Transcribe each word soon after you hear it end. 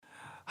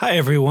Hi,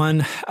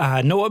 everyone.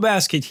 Noah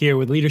Basket here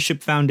with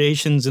Leadership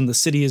Foundations and the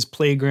City is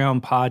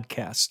Playground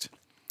podcast.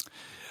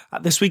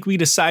 This week, we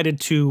decided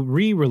to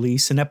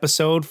re-release an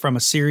episode from a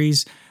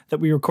series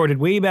that we recorded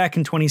way back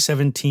in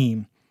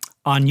 2017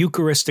 on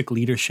Eucharistic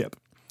leadership.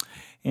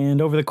 And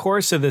over the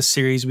course of this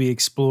series, we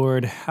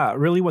explored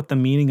really what the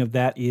meaning of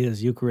that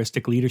is,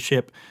 Eucharistic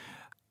leadership,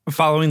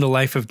 following the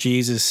life of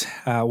Jesus,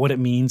 what it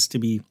means to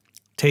be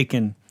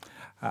taken,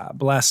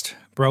 blessed,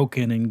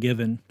 broken, and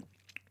given.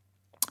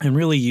 And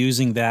really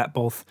using that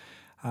both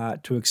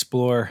to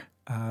explore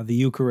the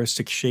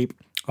Eucharistic shape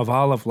of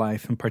all of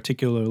life, and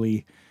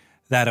particularly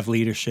that of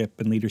leadership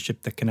and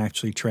leadership that can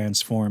actually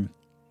transform.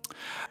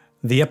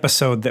 The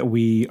episode that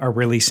we are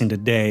releasing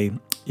today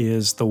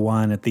is the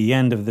one at the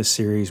end of this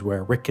series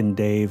where Rick and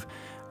Dave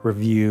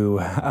review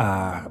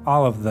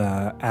all of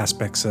the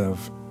aspects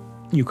of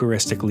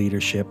Eucharistic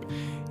leadership.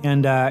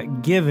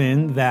 And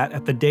given that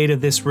at the date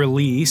of this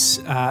release,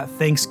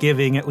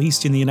 Thanksgiving, at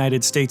least in the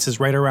United States,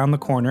 is right around the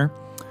corner,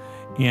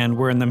 and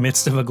we're in the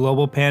midst of a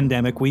global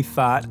pandemic, we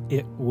thought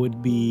it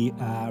would be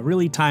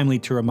really timely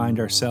to remind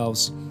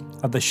ourselves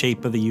of the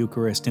shape of the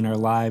Eucharist in our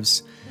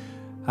lives.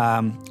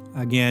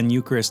 Again,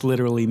 Eucharist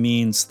literally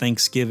means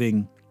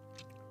thanksgiving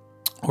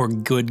or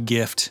good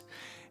gift,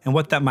 and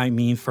what that might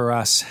mean for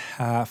us,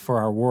 for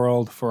our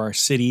world, for our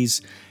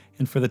cities,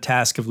 and for the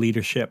task of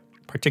leadership,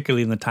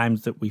 particularly in the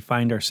times that we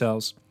find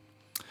ourselves.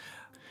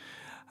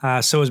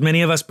 So as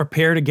many of us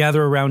prepare to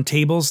gather around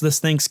tables this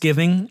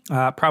Thanksgiving,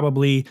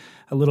 probably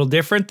a little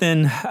different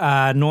than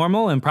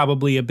normal and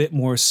probably a bit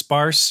more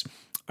sparse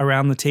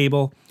around the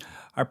table,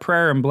 our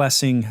prayer and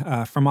blessing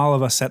from all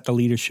of us at the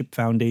Leadership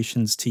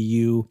Foundations to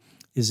you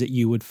is that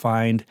you would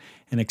find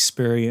and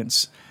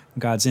experience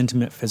God's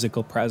intimate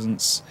physical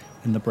presence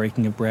in the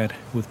breaking of bread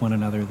with one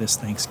another this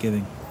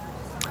Thanksgiving.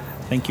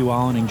 Thank you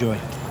all and enjoy.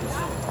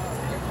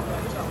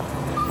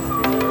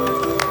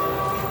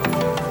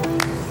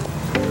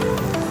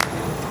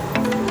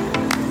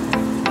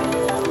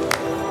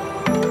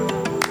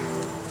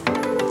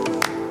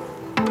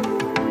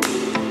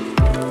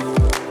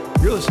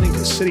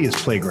 City is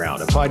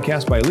Playground, a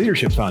podcast by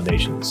Leadership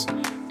Foundations.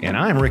 And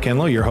I'm Rick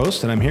Enlow, your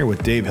host, and I'm here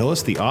with Dave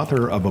Hillis, the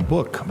author of a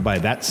book by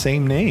that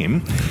same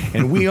name.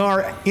 And we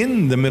are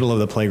in the middle of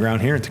the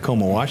playground here in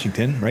Tacoma,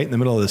 Washington, right in the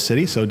middle of the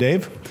city. So,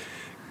 Dave,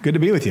 good to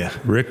be with you.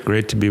 Rick,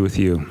 great to be with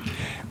you.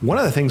 One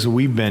of the things that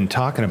we've been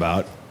talking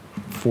about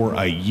for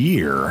a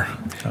year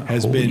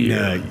has been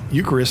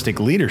Eucharistic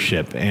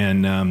leadership.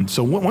 And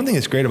so one thing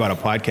that's great about a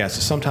podcast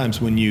is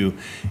sometimes when you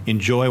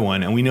enjoy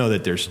one, and we know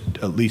that there's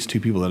at least two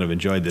people that have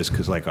enjoyed this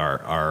because like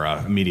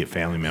our immediate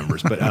family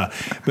members. But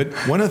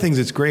one of the things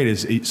that's great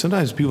is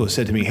sometimes people have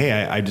said to me, hey,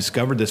 I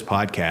discovered this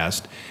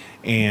podcast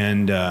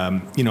and,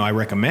 I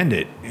recommend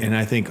it. And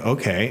I think,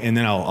 okay. And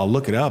then I'll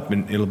look it up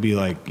and it'll be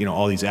like,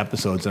 all these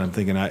episodes. And I'm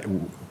thinking,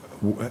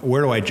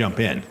 where do I jump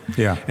in?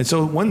 Yeah. And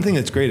so one thing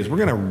that's great is we're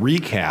going to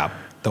recap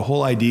the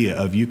whole idea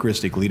of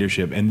Eucharistic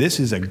leadership, and this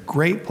is a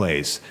great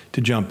place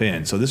to jump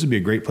in. So this would be a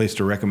great place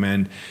to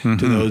recommend to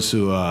those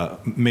who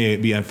may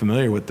be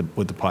unfamiliar with the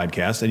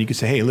podcast. And you can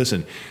say, hey,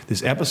 listen,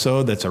 this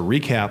episode that's a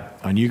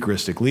recap on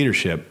Eucharistic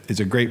leadership is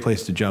a great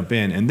place to jump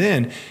in. And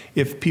then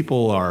if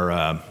people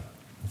are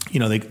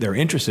they're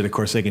interested, of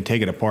course, they can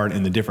take it apart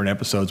in the different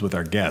episodes with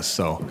our guests.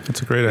 So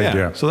that's a great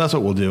idea. So that's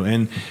what we'll do.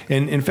 And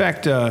in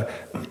fact,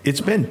 it's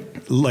been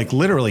like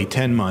literally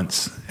 10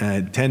 months,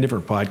 10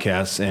 different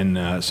podcasts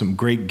and some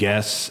great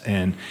guests.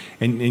 And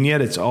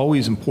yet it's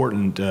always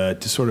important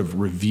to sort of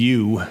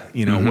review,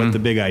 what the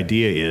big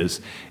idea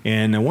is.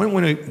 And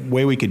one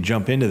way we could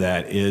jump into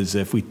that is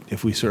if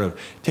we sort of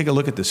take a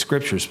look at the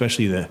scripture,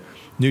 especially the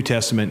New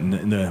Testament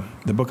and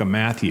the book of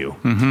Matthew.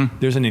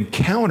 There's an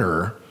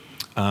encounter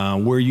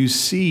where you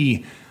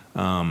see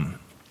an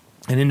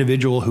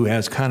individual who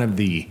has kind of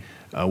the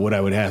what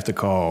I would have to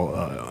call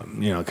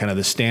kind of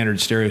the standard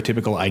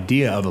stereotypical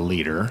idea of a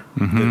leader,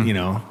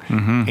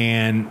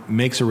 and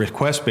makes a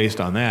request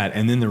based on that,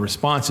 and then the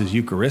response is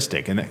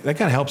Eucharistic, and that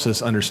kind of helps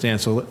us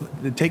understand. So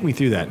take me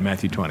through that in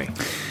Matthew 20.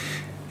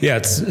 Yeah,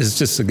 it's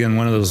just, again,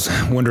 one of those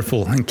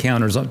wonderful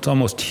encounters. It's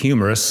almost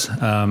humorous.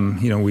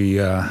 We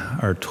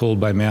are told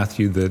by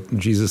Matthew that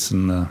Jesus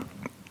and the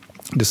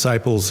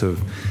disciples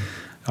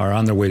are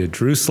on their way to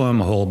Jerusalem.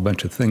 A whole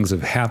bunch of things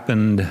have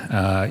happened.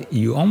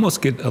 You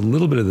almost get a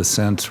little bit of the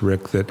sense,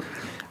 Rick, that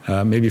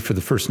maybe for the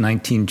first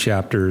 19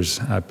 chapters,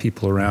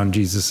 people around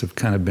Jesus have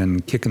kind of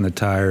been kicking the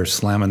tires,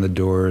 slamming the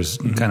doors,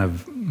 kind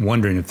of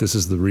wondering if this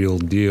is the real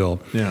deal.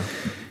 Yeah.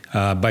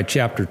 By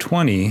chapter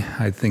 20,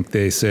 I think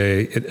they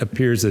say it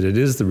appears that it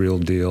is the real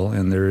deal,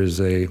 and there is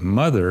a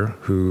mother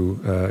who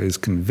is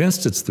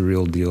convinced it's the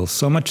real deal,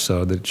 so much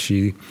so that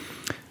she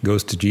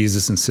goes to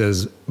Jesus and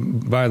says,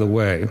 by the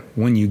way,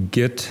 when you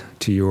get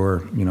to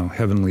your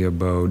heavenly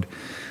abode,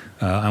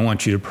 I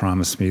want you to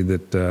promise me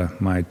that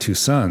my two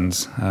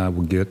sons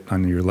will get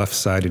on your left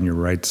side and your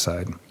right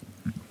side.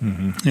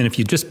 And if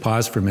you just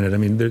pause for a minute, I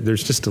mean,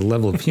 there's just a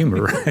level of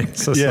humor, right?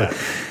 So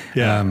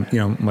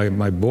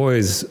my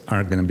boys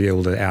aren't going to be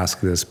able to ask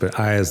this, but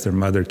I, as their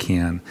mother,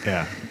 can.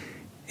 Yeah.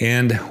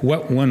 And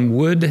what one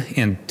would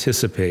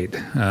anticipate,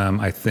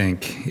 I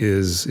think,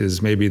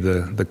 is maybe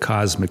the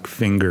cosmic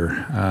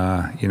finger,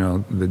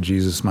 that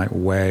Jesus might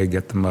wag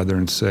at the mother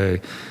and say,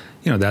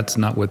 that's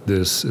not what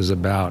this is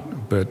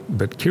about.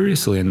 But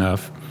curiously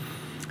enough,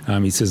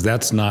 he says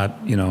that's not,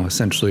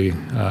 essentially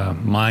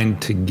mine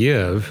to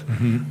give,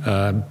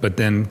 but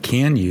then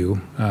can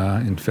you,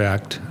 in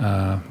fact,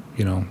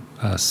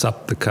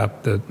 sup the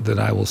cup that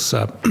I will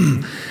sup?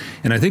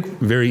 And I think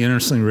very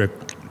interestingly, Rick,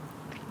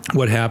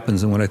 what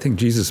happens and what I think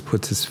Jesus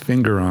puts his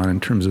finger on in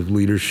terms of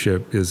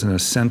leadership is an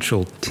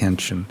essential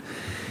tension.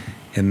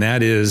 And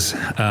that is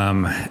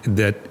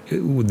that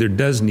there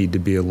does need to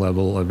be a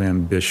level of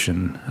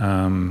ambition.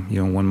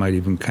 One might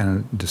even kind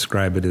of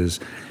describe it as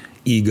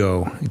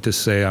ego, to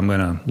say I'm going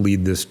to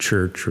lead this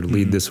church or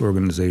lead this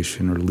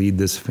organization or lead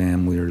this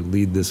family or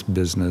lead this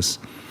business.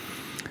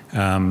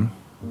 And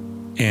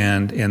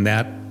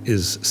that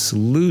is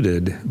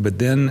saluted, but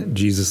then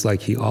Jesus,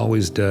 like he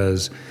always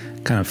does,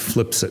 kind of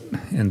flips it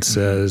and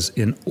says,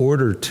 in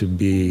order to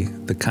be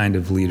the kind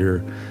of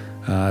leader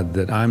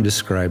that I'm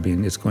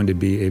describing, it's going to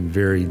be a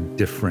very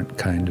different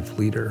kind of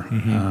leader.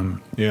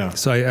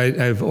 So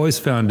I've always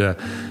found a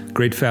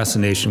great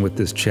fascination with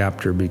this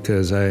chapter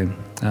because I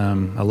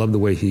love the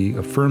way he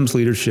affirms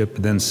leadership,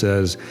 but then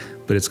says,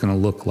 but it's going to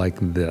look like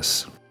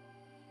this.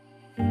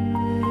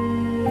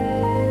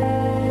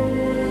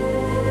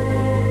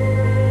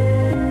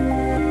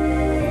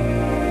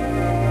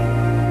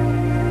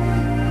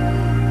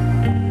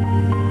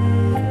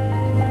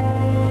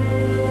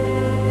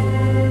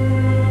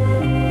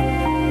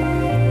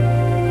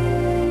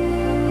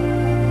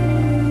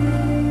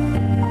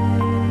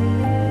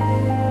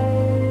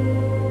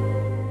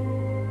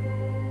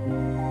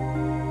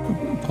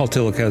 Paul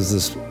Tillich has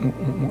this,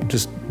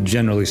 just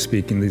generally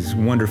speaking, these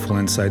wonderful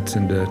insights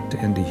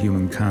into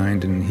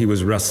humankind, and he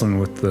was wrestling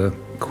with the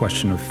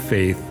question of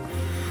faith.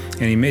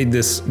 And he made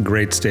this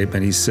great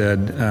statement. He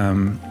said,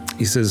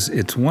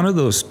 it's one of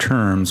those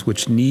terms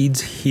which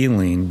needs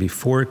healing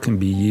before it can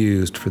be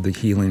used for the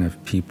healing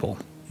of people.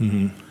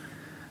 And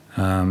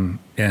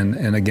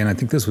again, I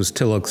think this was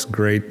Tillich's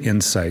great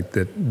insight,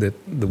 that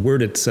the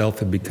word itself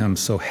had become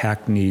so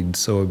hackneyed,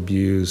 so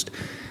abused,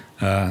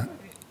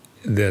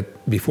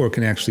 that before it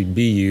can actually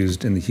be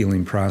used in the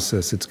healing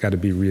process, it's got to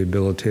be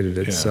rehabilitated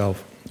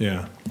itself.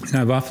 And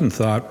I've often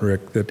thought,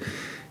 Rick, that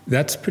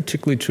that's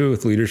particularly true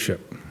with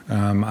leadership.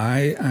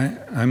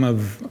 I'm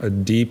of a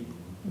deep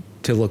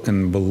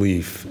Tillican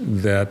belief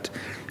that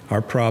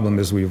our problem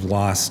is we've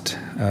lost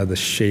the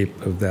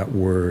shape of that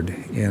word,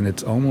 and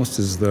it's almost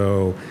as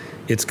though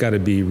it's got to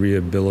be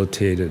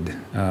rehabilitated,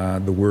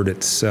 the word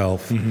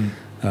itself,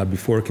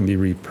 before it can be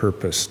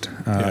repurposed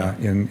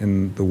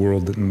in the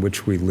world in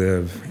which we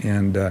live.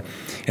 And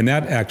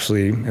that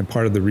actually, and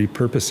part of the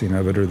repurposing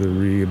of it or the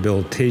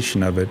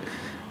rehabilitation of it,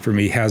 for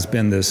me, has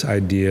been this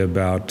idea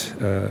about,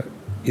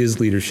 is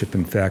leadership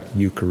in fact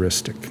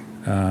Eucharistic?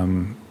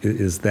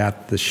 Is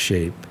that the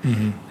shape?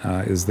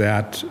 Is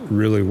that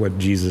really what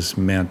Jesus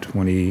meant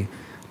when he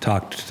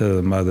talked to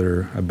the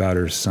mother about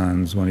her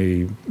sons, when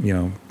he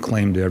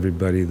claimed to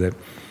everybody that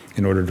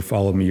in order to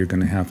follow me, you're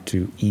going to have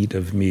to eat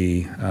of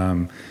me.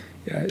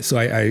 So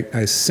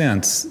I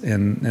sense,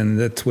 and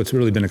that's what's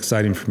really been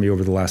exciting for me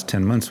over the last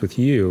 10 months with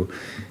you,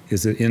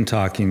 is that in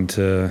talking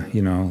to,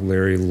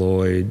 Larry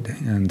Lloyd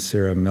and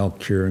Sarah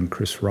Melchior and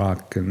Chris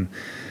Rock and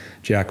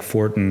Jack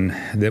Fortin,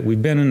 that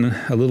we've been in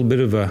a little bit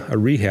of a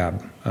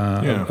rehab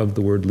of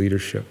the word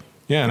leadership.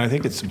 Yeah, and I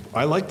think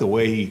I like the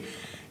way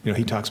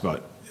he talks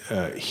about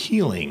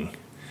healing,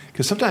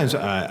 because sometimes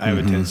I have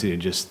a tendency to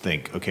just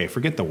think, okay,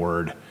 forget the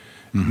word,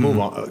 move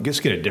on,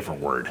 just get a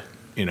different word,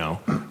 but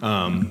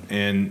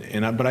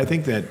I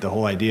think that the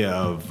whole idea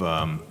of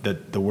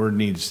that the word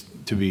needs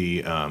to be,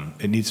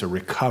 it needs to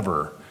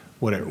recover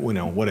what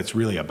it's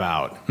really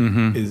about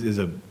is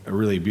a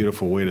really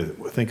beautiful way to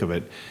think of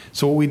it.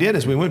 So what we did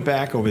is we went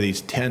back over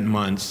these 10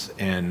 months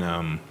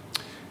and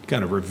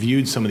kind of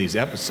reviewed some of these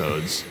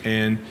episodes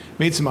and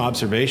made some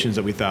observations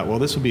that we thought, well,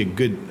 this will be a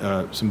good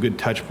some good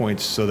touch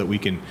points so that we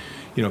can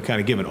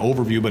kind of give an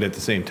overview, but at the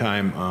same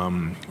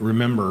time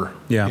remember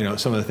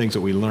some of the things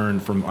that we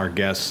learned from our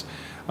guests.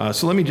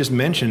 So let me just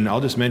mention.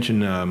 I'll just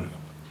mention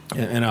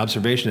an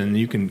observation, and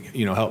you can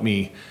help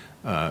me.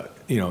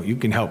 You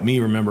can help me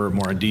remember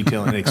more in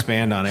detail and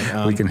expand on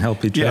it. We can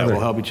help each other. Yeah,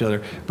 we'll help each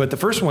other. But the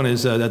first one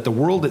is that the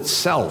world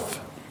itself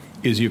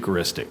is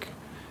Eucharistic.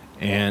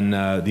 And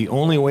the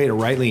only way to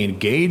rightly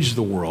engage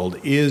the world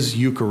is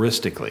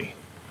Eucharistically.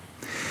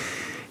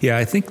 Yeah,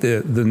 I think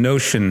the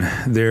notion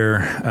there,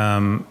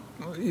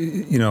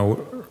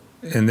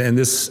 and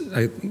this,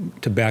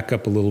 to back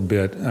up a little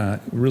bit,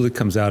 really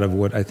comes out of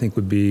what I think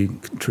would be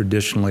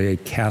traditionally a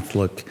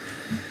Catholic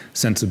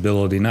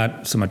sensibility,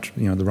 not so much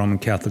the Roman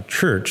Catholic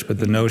Church, but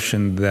the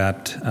notion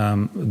that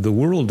the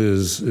world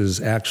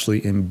is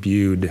actually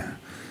imbued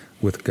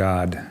with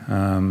God.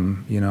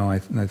 I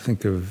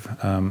think of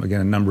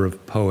again a number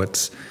of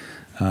poets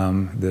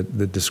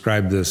that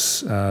describe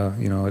this.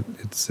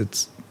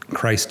 It's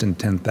Christ in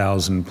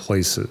 10,000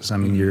 places. I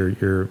mean,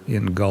 you're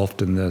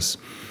engulfed in this.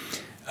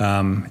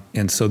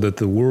 And so that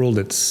the world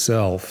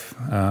itself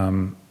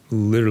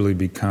literally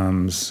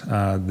becomes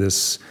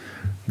this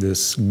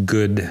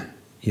good,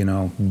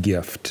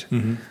 gift.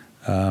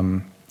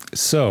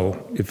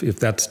 So if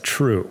that's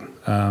true,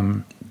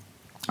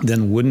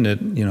 then wouldn't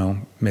it,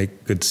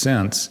 make good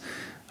sense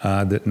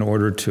that in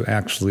order to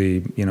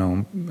actually,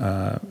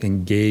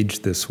 engage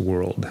this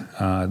world,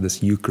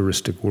 this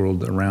Eucharistic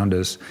world around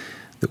us,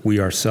 that we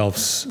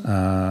ourselves,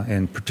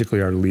 and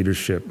particularly our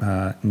leadership,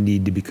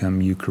 need to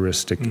become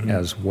Eucharistic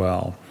as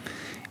well.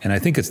 And I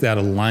think it's that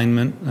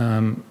alignment,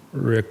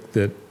 Rick,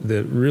 that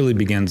really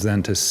begins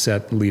then to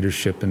set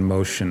leadership in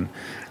motion.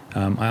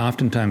 I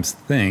oftentimes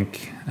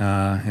think,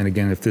 and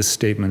again, if this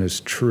statement is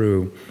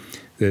true,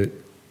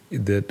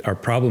 that our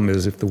problem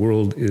is if the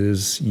world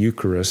is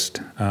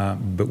Eucharist,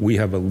 but we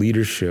have a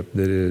leadership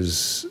that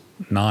is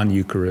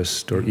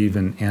non-Eucharist or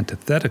even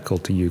antithetical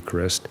to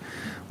Eucharist,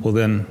 well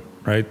then,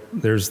 right,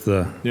 there's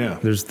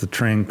the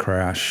train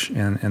crash,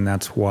 and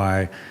that's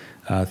why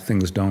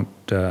things don't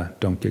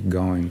get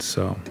going.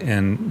 So,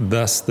 and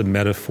thus the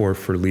metaphor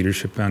for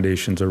Leadership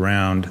Foundations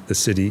around the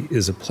city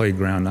is a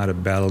playground, not a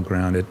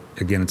battleground.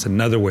 It's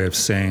another way of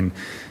saying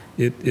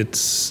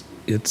it's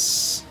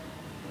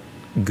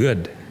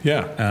good.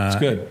 Yeah, it's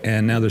good.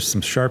 And now there's some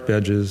sharp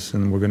edges,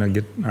 and we're going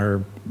to get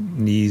our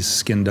knees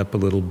skinned up a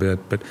little bit,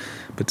 but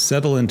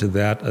settle into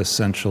that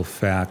essential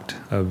fact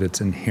of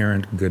its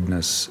inherent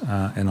goodness,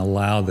 and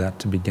allow that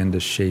to begin to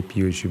shape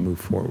you as you move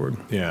forward.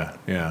 Yeah.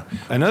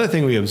 Another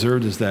thing we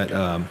observed is that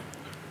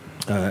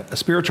a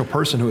spiritual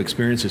person who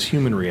experiences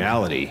human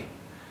reality,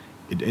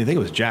 I think it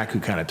was Jack who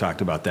kind of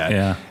talked about that.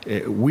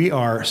 Yeah. We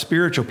are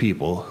spiritual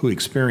people who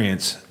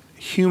experience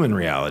human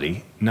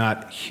reality,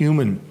 not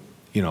human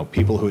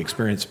people who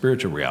experience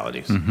spiritual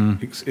realities.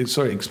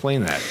 Sorry,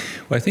 explain that.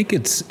 Well, I think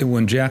it's,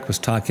 when Jack was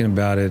talking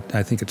about it,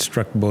 I think it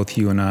struck both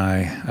you and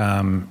I,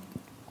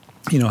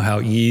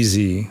 how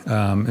easy,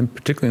 and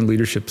particularly in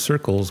leadership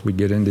circles, we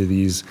get into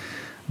these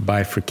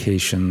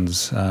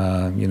bifurcations,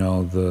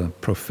 the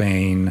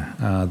profane,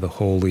 the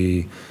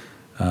holy,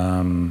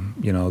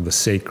 the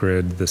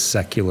sacred, the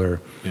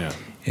secular. Yeah.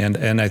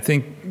 And I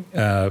think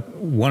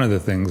one of the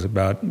things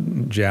about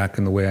Jack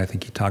and the way I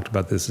think he talked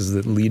about this is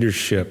that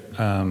leadership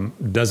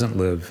doesn't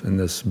live in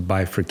this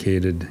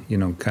bifurcated,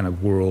 kind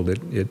of world.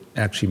 It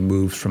actually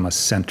moves from a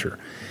center.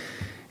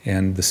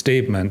 And the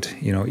statement,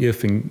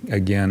 if,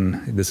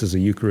 again, this is a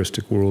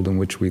Eucharistic world in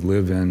which we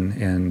live in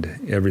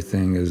and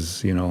everything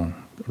is,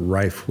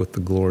 rife with the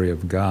glory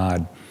of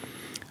God,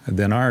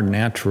 then our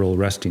natural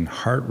resting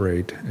heart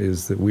rate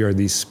is that we are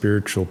these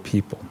spiritual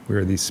people. We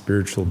are these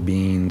spiritual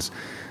beings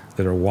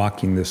that are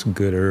walking this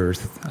good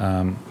earth,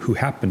 who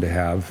happen to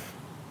have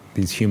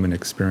these human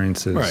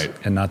experiences, right,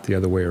 and not the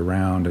other way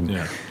around. And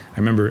yeah. I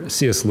remember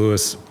C.S.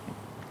 Lewis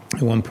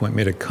at one point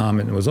made a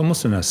comment, it was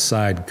almost an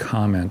aside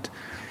comment,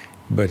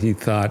 but he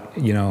thought,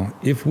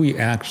 if we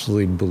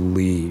actually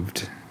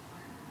believed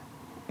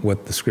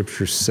what the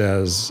scripture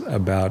says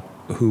about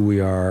who we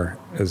are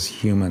as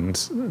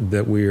humans,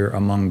 that we're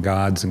among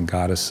gods and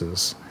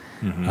goddesses,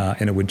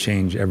 and it would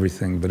change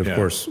everything. But of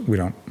course, we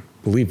don't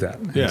believe that.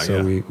 And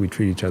so we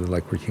treat each other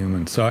like we're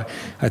human. So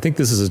I think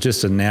this is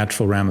just a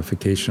natural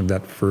ramification of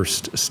that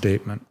first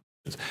statement.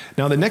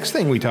 Now, the next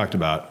thing we talked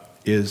about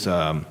is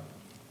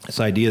this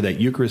idea that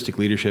Eucharistic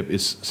leadership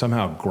is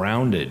somehow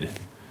grounded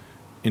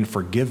in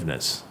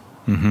forgiveness.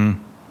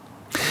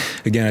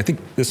 Again, I think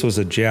this was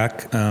a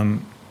Jack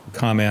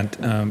comment,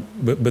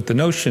 but the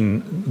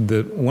notion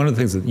that one of the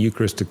things that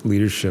Eucharistic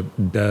leadership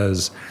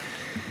does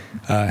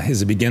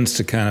is it begins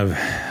to kind of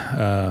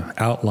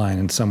outline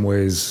in some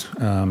ways,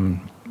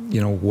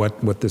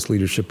 what this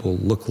leadership will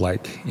look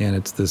like. And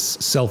it's this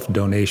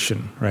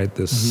self-donation, right?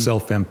 This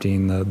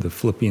self-emptying, the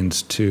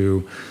Philippians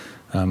 2,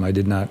 I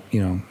did not,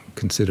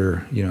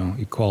 consider,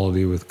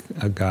 equality with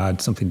a God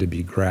something to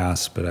be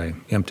grasped, but I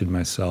emptied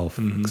myself,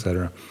 et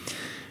cetera.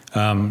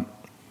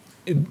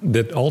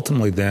 That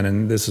ultimately then,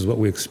 and this is what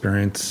we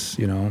experience,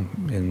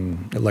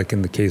 in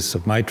the case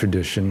of my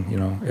tradition,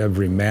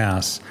 every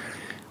Mass,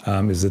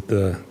 is that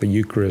the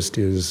Eucharist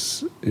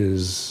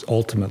is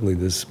ultimately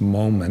this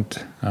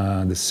moment,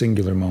 the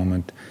singular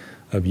moment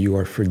of you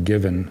are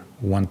forgiven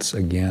once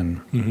again.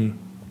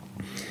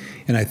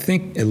 And I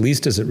think, at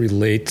least as it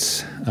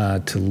relates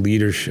to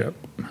leadership,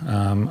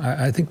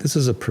 I think this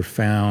is a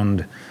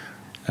profound,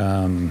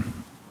 how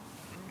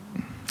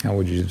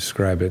would you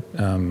describe it,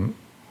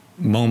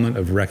 moment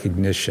of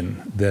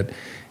recognition that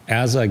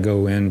as I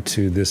go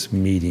into this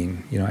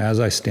meeting, as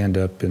I stand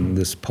up in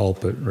this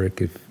pulpit,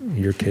 Rick, if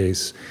your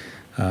case,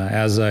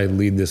 as I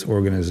lead this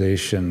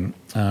organization,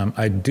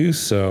 I do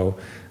so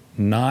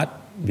not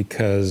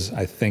because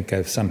I think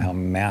I've somehow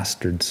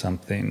mastered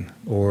something,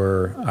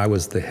 or I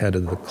was the head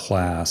of the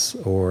class,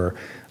 or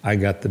I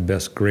got the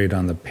best grade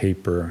on the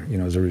paper,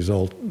 as a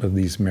result of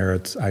these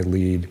merits I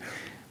lead,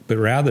 but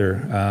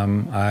rather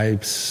I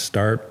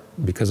start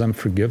because I'm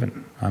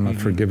forgiven. I'm a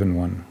forgiven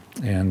one,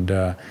 and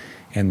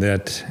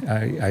that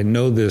I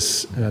know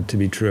this to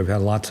be true. I've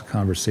had lots of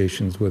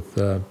conversations with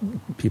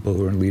people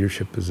who are in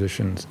leadership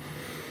positions,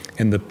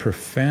 and the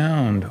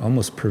profound,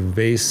 almost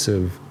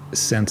pervasive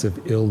sense of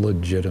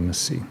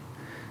illegitimacy.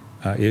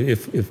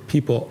 If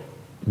people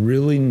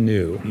really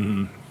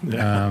knew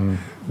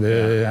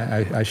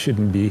I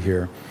shouldn't be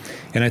here.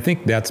 And I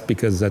think that's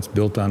because that's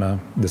built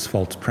on this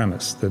false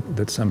premise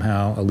that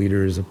somehow a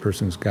leader is a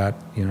person who's got,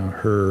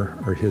 her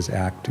or his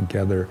act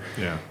together.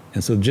 Yeah.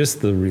 And so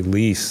just the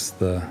release,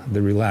 the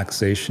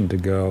relaxation to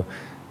go,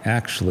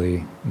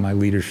 actually, my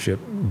leadership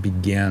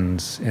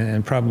begins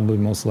and probably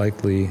most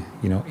likely,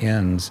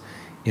 ends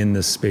in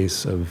this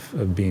space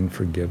of being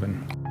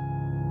forgiven.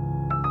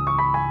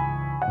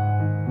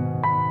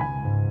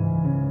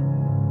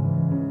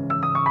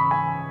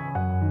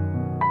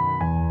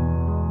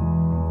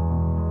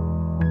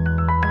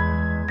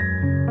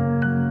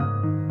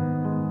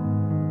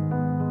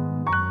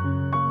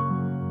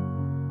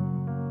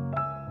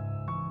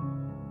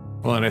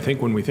 Well, and I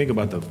think when we think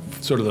about the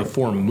sort of the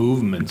four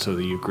movements of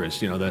the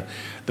Eucharist,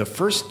 the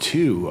first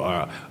two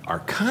are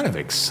kind of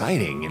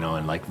exciting,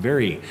 and like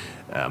very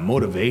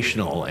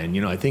motivational,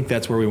 and I think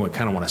that's where we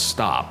kind of want to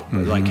stop.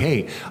 Mm-hmm. Like,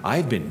 hey,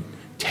 I've been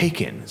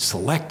taken,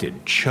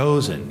 selected,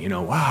 chosen,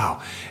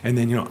 wow, and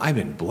then I've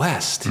been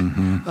blessed.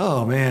 Mm-hmm.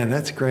 Oh man,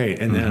 that's great.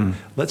 And then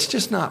let's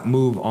just not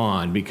move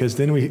on, because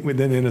then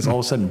it's all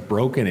of a sudden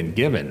broken and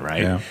given,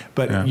 right? Yeah.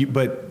 But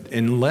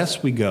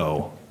unless we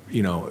go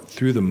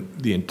through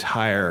the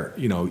entire,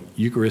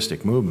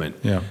 Eucharistic movement,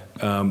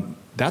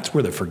 that's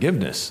where the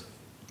forgiveness,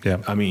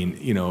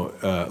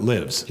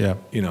 lives. Yeah.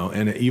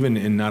 And even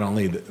in not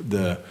only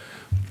the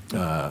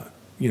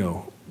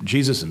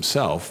Jesus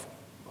himself,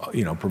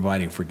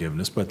 providing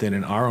forgiveness, but then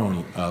in our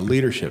own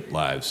leadership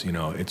lives,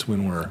 it's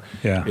when we're,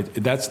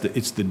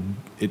 it's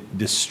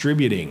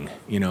distributing,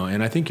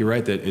 and I think you're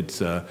right that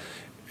it's,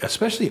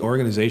 especially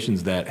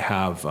organizations that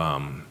have,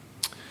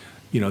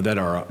 that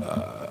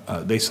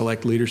are, they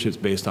select leaderships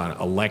based on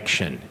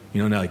election.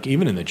 Now, like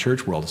even in the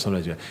church world,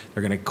 sometimes they're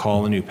going to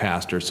call a new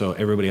pastor, so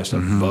everybody has to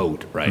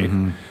vote, right?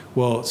 Mm-hmm.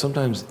 Well,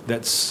 sometimes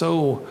that's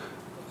so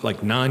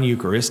like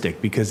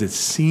non-Eucharistic, because it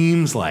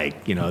seems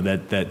like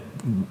that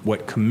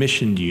what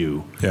commissioned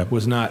you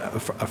was not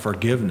a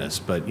forgiveness,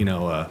 but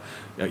a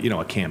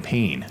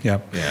campaign. Yeah.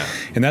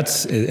 And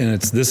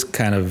it's this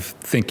kind of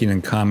thinking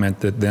and comment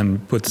that then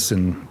puts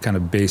in kind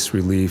of base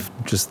relief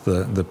just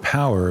the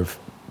power of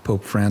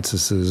Pope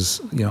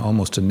Francis's,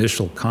 almost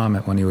initial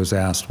comment when he was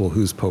asked, well,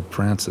 who's Pope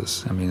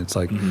Francis? I mean, it's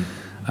like,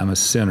 I'm a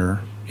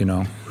sinner,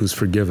 who's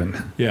forgiven.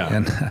 Yeah.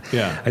 And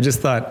I just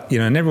thought,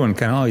 and everyone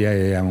kind of,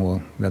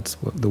 well, that's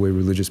the way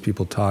religious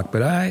people talk.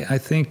 But I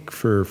think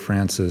for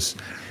Francis,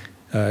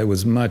 it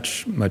was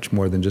much, much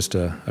more than just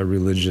a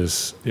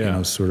religious,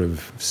 sort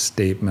of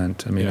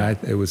statement. I mean,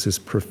 it was this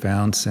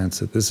profound sense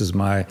that this is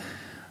my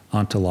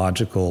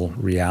ontological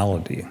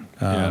reality.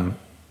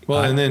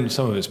 Well, and then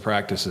some of his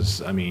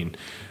practices, I mean,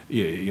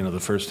 the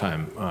first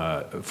time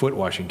foot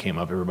washing came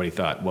up, everybody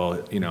thought, well,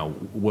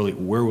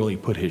 where will he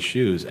put his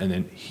shoes? And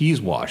then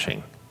he's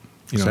washing.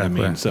 Exactly.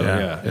 What I mean?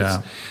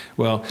 So,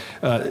 Well,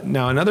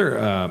 now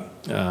another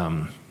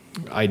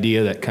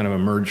idea that kind of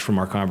emerged from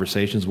our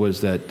conversations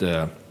was that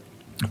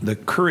the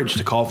courage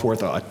to call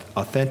forth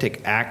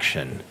authentic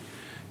action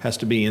has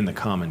to be in the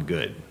common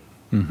good.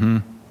 Mm-hmm.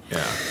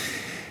 Yeah.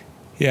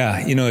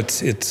 Yeah,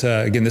 it's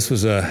again, this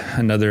was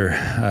another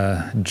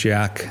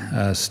Jack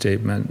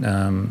statement,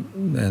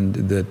 and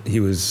that he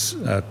was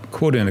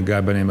quoting a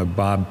guy by the name of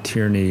Bob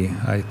Tierney,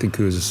 I think,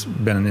 who's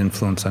been an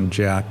influence on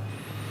Jack,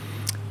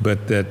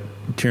 but that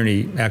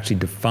Tierney actually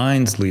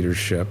defines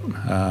leadership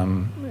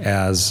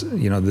as,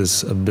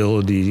 this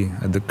ability,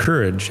 the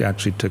courage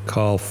actually to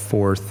call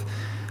forth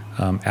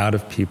out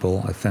of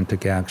people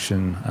authentic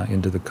action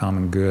into the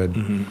common good.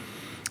 Mm-hmm.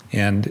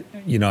 And,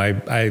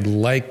 I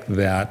like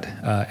that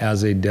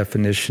as a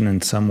definition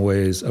in some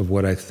ways of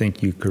what I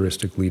think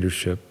Eucharistic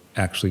leadership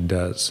actually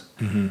does.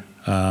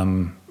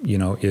 Mm-hmm.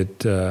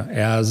 It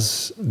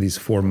as these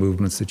four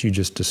movements that you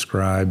just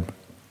described,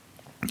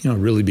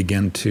 really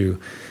begin to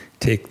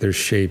take their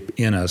shape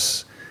in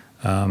us,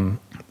 then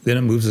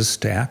it moves us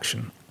to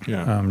action.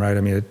 Yeah. Right?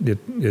 I mean, it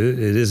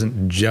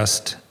isn't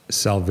just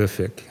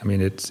salvific. I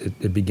mean,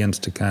 it begins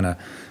to kind of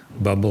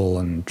bubble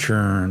and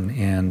churn,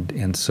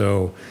 and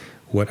so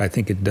what I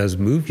think it does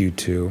move you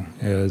to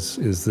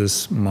is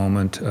this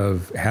moment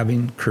of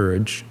having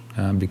courage,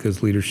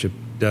 because leadership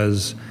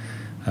does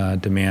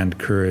demand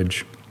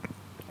courage,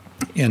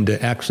 and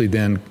to actually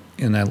then,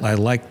 and I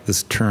like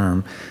this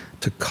term,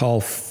 to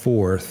call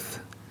forth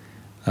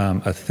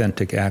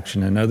authentic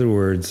action. In other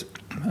words,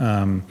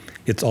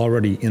 it's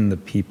already in the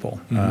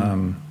people.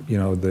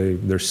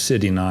 Mm-hmm. They're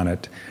sitting on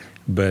it,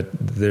 but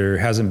there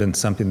hasn't been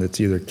something that's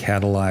either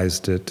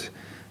catalyzed it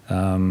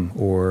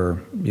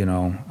or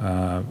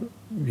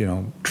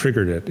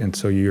triggered it. And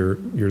so you're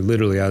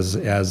literally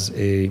as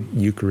a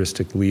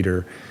Eucharistic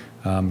leader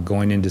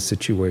going into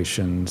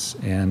situations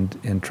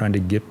and trying to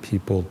get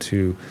people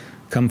to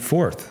come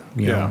forth,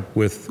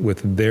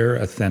 with their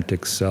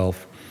authentic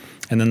self.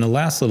 And then the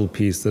last little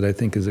piece that I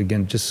think is,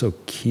 again, just so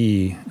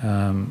key,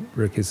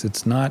 Rick, is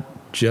it's not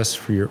just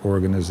for your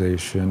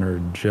organization or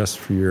just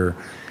for your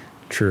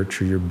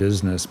church or your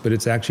business, but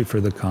it's actually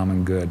for the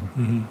common good.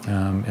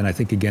 And I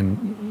think,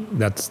 again,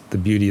 that's the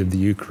beauty of the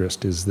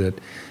Eucharist, is that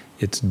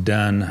it's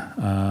done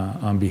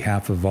on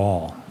behalf of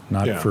all,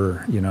 not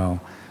for,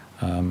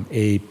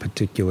 a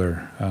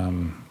particular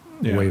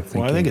way of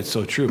thinking. Well, I think it's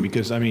so true,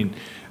 because, I mean,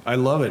 I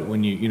love it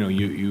when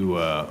you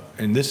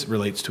and this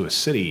relates to a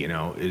city,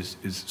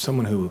 is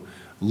someone who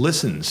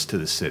listens to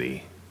the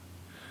city,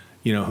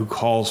 who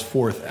calls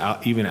forth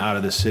even out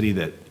of the city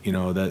that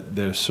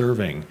they're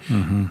serving,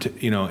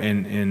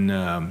 and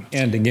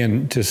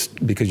again,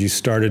 just because you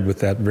started with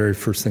that very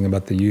first thing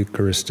about the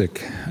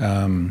Eucharistic,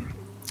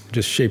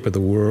 just shape of the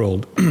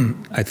world,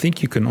 I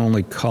think you can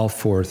only call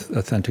forth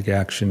authentic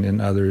action in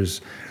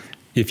others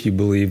if you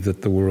believe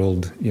that the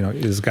world,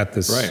 has got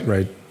this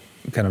right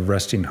kind of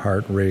resting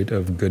heart rate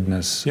of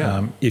goodness.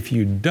 If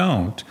you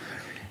don't,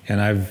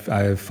 and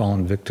I've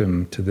fallen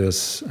victim to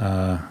this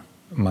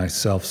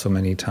myself so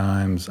many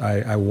times,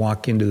 I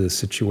walk into the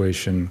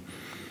situation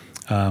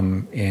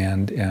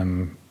and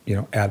am,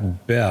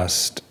 at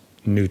best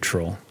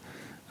neutral,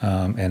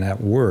 and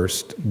at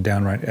worst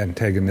downright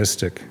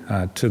antagonistic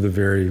to the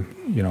very,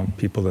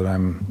 people that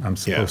I'm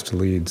supposed to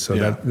lead. So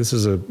that this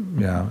is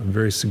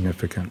very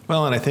significant.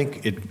 Well, and I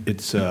think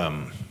it's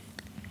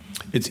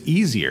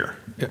easier.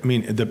 I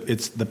mean,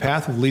 it's the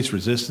path of least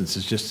resistance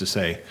is just to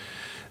say,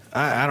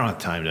 I don't have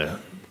time to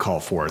call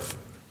forth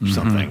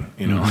something,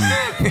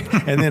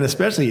 and then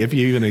especially if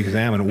you even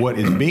examine what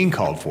is being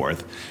called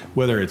forth,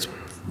 whether it's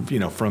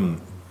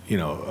from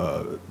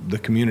the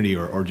community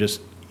or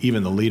just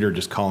even the leader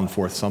just calling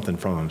forth something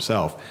from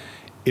himself,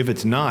 if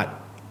it's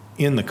not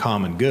in the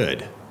common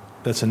good,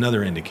 that's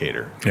another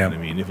indicator. You know what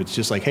I mean? If it's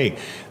just like, hey,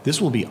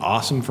 this will be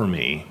awesome for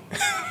me,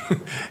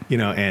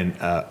 and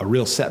a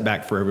real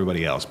setback for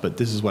everybody else, but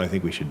this is what I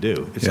think we should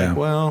do. It's like,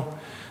 well,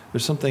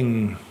 there's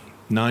something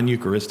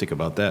non-Eucharistic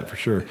about that for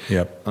sure.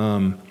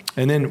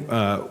 And then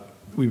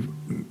we've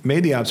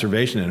made the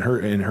observation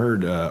and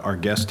heard our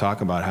guests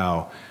talk about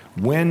how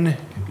when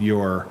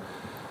you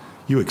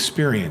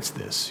experience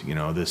this,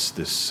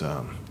 this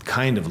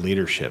kind of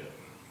leadership,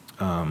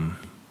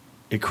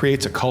 it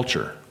creates a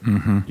culture. I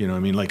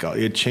mean, like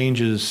it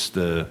changes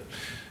the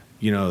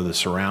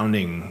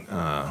surrounding,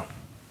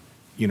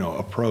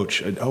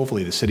 approach.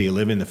 Hopefully, the city you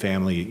live in, the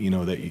family,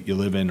 that you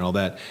live in, and all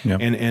that.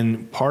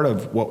 And part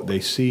of what they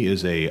see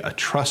is a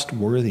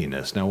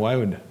trustworthiness. Now, why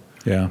would?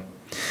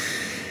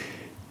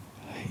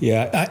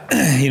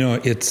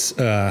 It's.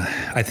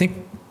 I think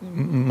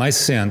my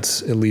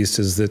sense, at least,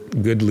 is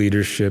that good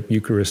leadership,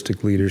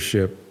 Eucharistic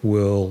leadership,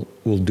 will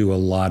do a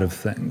lot of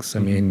things. I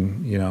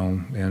mean,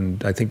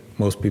 and I think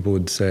most people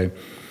would say,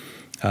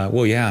 I've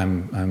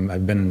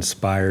been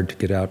inspired to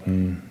get out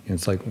and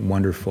it's like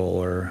wonderful,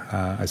 or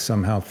I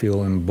somehow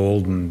feel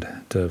emboldened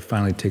to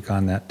finally take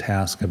on that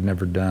task I've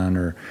never done,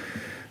 or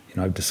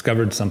I've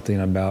discovered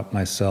something about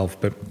myself.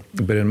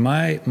 But in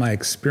my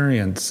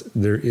experience,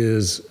 there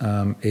is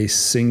a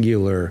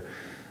singular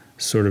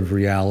sort of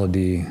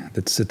reality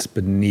that sits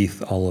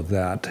beneath all of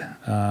that,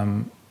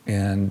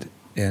 and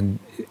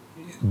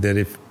that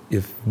if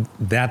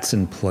that's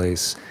in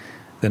place,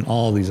 then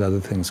all these other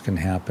things can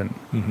happen.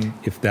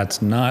 If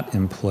that's not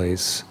in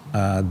place,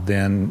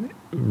 then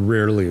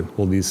rarely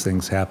will these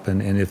things happen,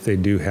 and if they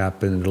do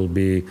happen, it'll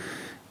be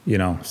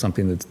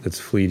something that's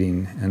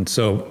fleeting. And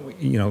so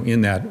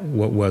in that,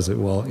 what was it?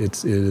 Well,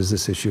 it is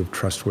this issue of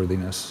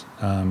trustworthiness,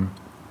 and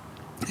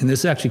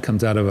this actually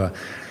comes out of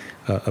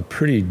a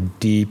pretty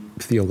deep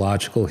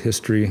theological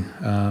history.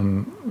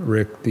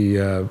 Rick,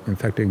 in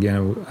fact,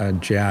 again,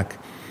 Jack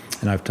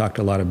and I've talked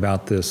a lot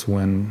about this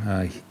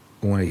when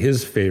one of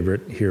his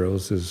favorite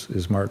heroes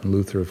is Martin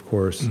Luther, of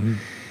course.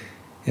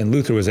 And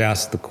Luther was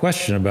asked the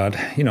question about,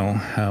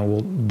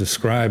 we'll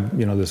describe,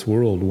 this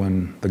world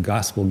when the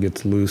gospel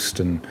gets loosed,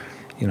 and,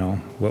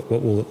 what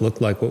will it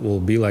look like, what will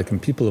it be like?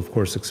 And people, of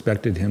course,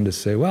 expected him to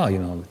say, well,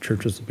 the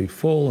churches will be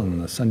full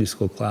and the Sunday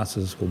school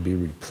classes will be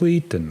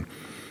replete and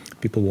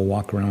people will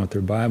walk around with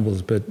their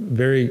Bibles. But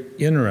very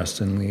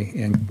interestingly,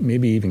 and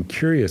maybe even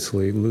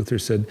curiously, Luther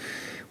said,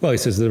 he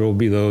says there will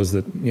be those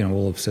that,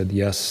 will have said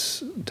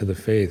yes to the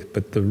faith,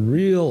 but the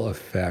real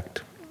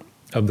effect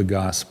of the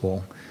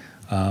gospel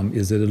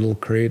is that it'll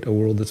create a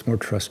world that's more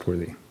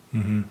trustworthy.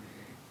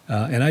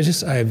 And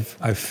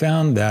I've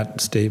found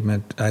that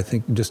statement, I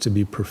think, just to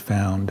be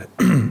profound.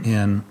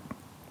 and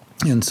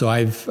so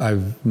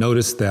I've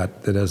noticed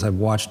that as I've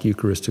watched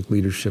Eucharistic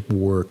leadership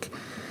work,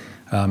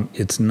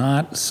 it's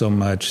not so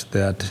much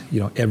that,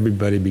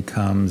 everybody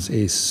becomes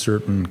a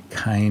certain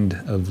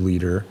kind of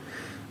leader,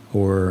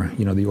 or,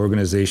 the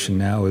organization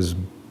now is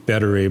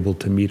better able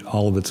to meet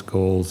all of its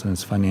goals and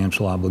its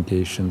financial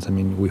obligations. I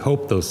mean, we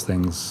hope those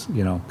things,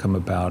 come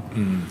about.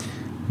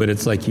 But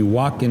it's like you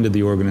walk into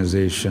the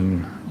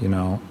organization,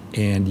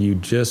 and you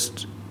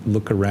just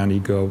look around and you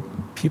go,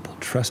 people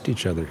trust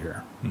each other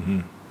here.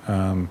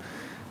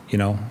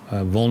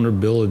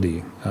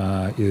 Vulnerability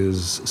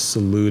is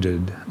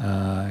saluted.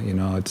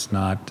 It's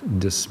not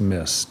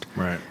dismissed.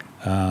 Right.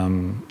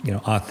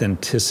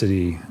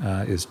 Authenticity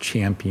is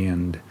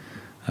championed.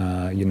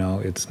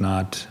 It's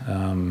not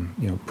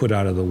put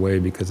out of the way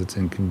because it's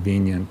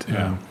inconvenient.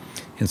 Yeah.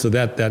 And so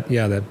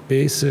that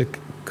basic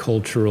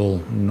cultural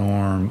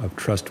norm of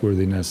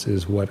trustworthiness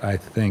is what I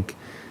think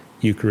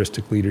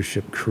Eucharistic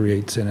leadership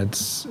creates in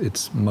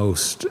its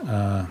most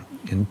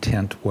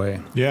intent way.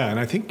 Yeah, and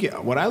I think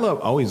what I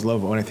always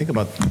love when I think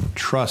about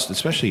trust,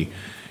 especially,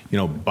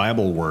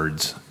 Bible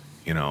words,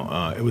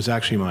 it was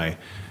actually my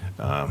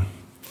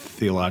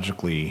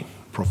theologically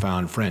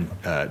profound friend,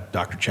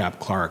 Dr. Chap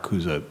Clark,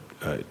 who's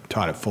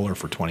taught at Fuller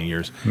for 20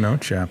 years. No,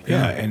 Chap.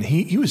 Yeah, and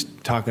he was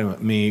talking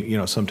to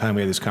me, sometime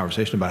we had this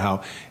conversation about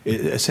how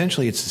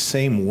essentially it's the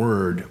same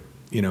word,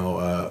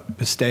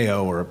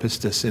 pisteo or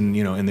pistis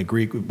in the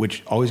Greek,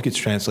 which always gets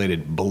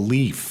translated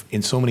belief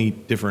in so many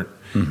different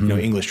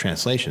English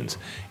translations.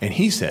 And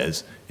he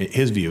says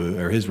his view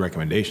or his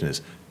recommendation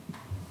is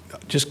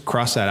just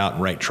cross that out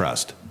and write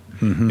trust.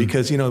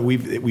 Because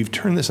we've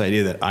turned this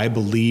idea that I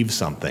believe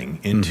something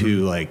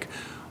into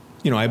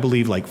I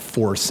believe like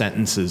 4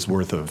 sentences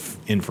worth of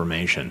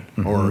information,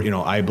 or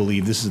I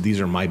believe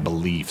these are my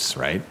beliefs,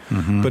 right?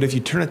 But if you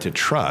turn it to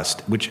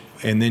trust,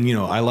 and then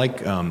I like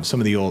some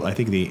of the old, I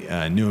think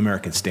the New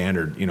American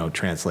Standard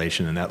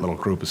translation and that little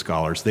group of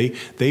scholars,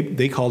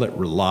 they called it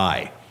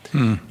rely.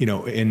 In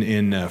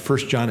 1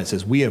 John it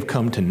says, we have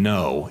come to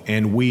know,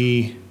 and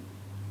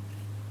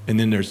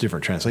then there's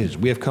different translations.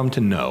 We have come to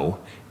know,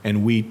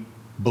 and we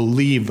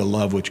believe the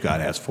love which God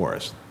has for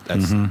us.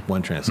 That's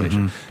one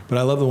translation. But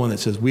I love the one that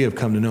says, we have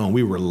come to know, and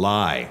we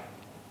rely.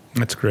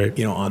 That's great.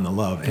 On the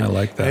love. I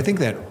like that. And I think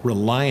that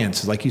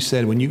reliance, like you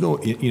said, when you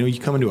go, you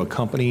come into a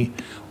company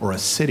or a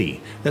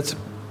city, that's,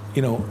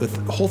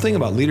 the whole thing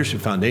about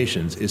Leadership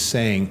Foundations is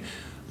saying,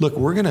 look,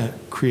 we're going to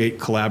create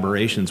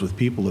collaborations with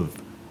people of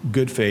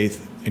good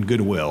faith and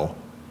goodwill,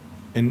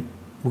 and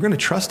we're going to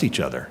trust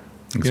each other.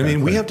 Exactly.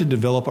 We have to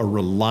develop a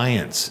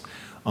reliance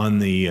on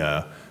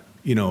the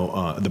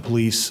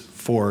police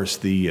force,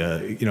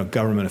 the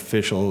government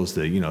officials,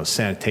 the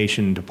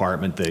sanitation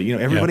department,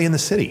 everybody in the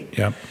city.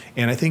 Yep.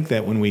 And I think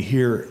that when we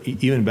hear,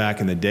 even back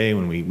in the day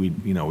when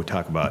we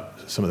talk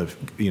about some of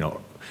the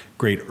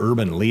great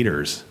urban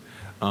leaders,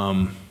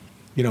 when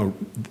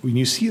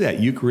you see that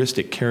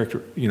Eucharistic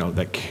character,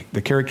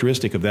 the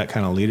characteristic of that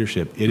kind of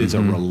leadership, it is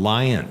a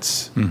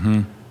reliance,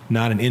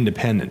 not an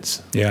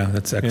independence. Yeah,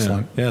 that's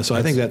excellent. Yeah. So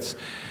I think that's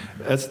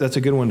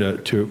a good one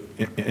to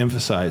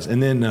emphasize.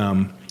 And then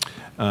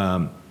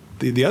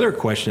the other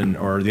question,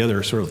 or the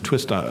other sort of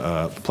twist,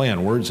 play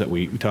on words that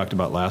we talked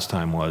about last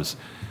time was,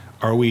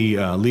 are we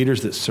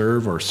leaders that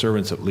serve or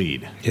servants that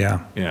lead?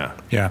 Yeah.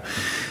 Yeah.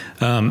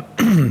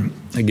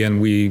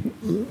 Again,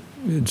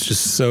 it's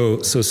just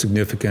so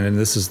significant, and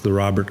this is the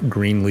Robert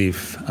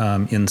Greenleaf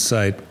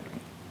insight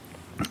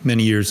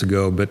many years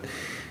ago, but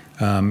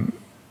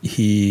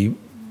he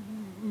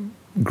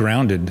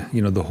grounded,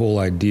 the whole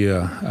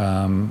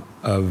idea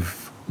of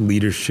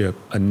leadership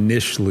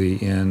initially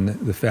in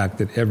the fact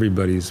that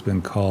everybody's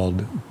been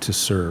called to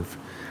serve.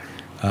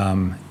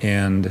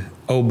 And,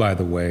 by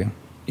the way,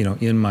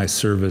 in my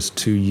service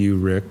to you,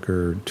 Rick,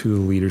 or to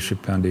the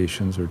Leadership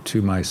Foundations, or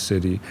to my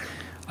city,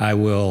 I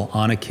will,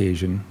 on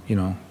occasion,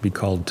 be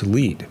called to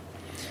lead.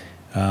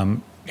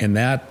 And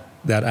that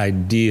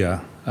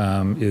idea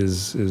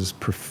is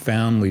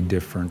profoundly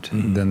different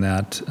than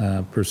that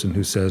person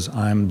who says,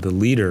 I'm the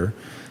leader,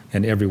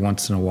 and every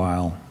once in a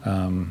while,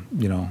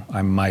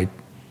 I might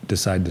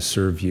decide to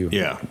serve you.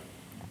 Yeah.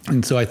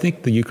 And so I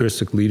think the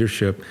Eucharistic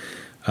leadership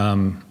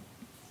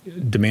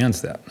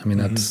demands that. I mean,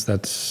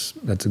 that's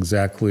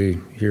exactly,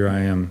 here I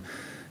am,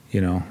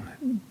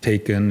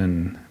 taken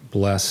and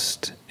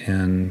blessed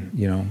and,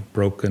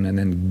 broken and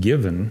then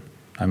given.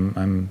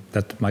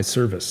 That's my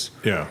service.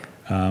 Yeah.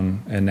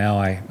 And now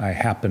I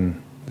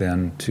happen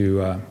then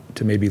to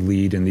maybe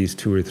lead in these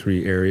 2 or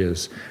 3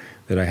 areas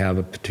that I have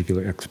a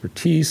particular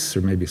expertise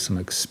or maybe some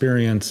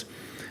experience,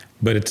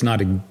 but it's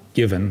not a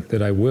given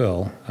that I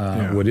will.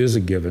 What is a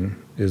given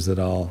is that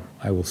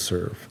I will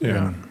serve.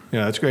 Yeah,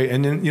 that's great.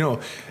 And then,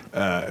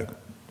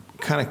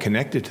 kind of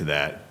connected to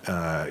that,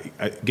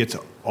 it gets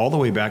all the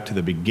way back to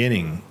the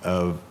beginning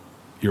of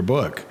your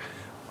book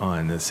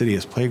on the city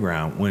as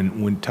playground,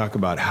 when we talk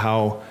about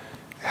how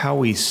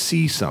we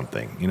see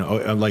something,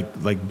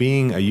 like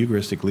being a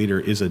Eucharistic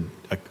leader is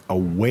a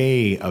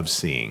way of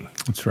seeing.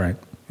 That's right.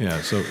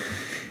 Yeah. So.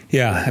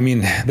 Yeah, I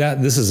mean,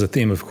 this is a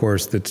theme, of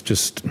course, that's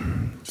just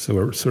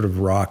sort of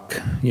rock,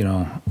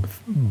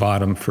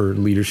 bottom for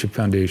Leadership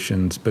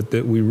Foundations, but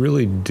that we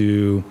really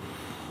do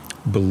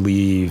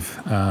believe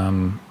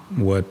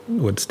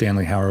what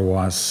Stanley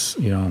Hauerwas,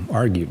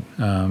 argued,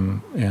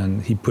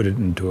 and he put it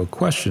into a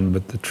question.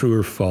 But the true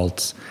or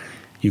false,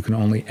 you can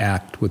only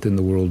act within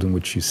the world in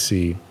which you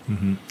see.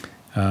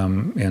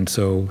 And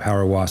so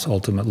Hauerwas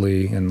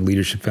ultimately, and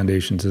Leadership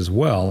Foundations as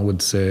well,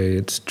 would say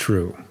it's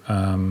true.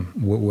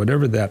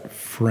 Whatever that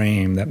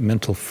frame, that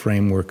mental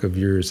framework of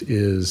yours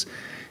is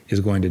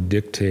going to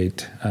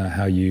dictate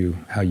how you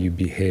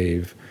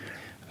behave.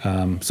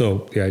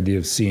 So the idea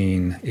of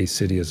seeing a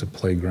city as a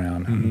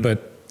playground,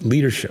 but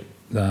leadership,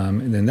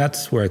 and then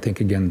that's where I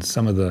think again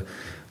some of the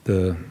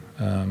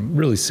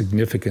really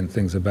significant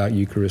things about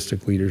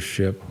Eucharistic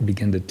leadership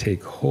begin to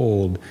take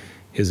hold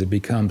is it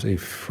becomes a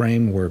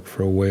framework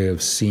for a way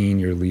of seeing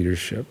your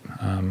leadership,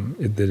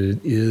 that it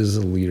is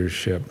a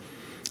leadership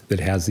that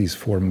has these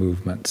four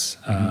movements,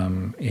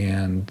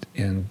 and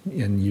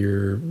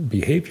your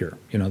behavior,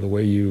 the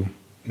way you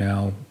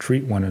now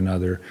treat one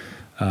another,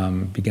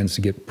 begins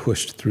to get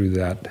pushed through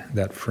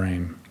that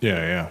frame.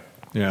 Yeah.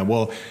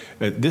 Well,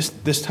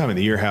 this time of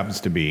the year happens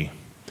to be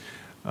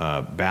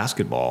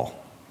basketball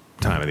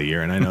time of the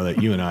year, and I know that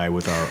you and I,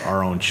 with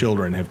our own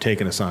children, have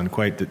taken us on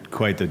quite the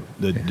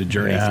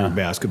journey through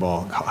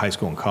basketball, high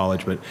school and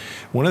college. But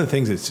one of the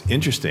things that's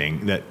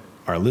interesting that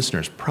our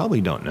listeners probably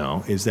don't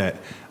know is that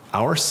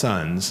our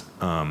sons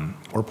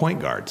were point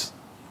guards,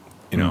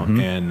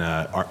 and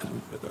our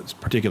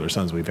particular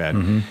sons we've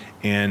had,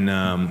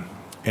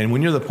 and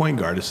when you're the point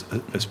guard,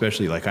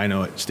 especially like I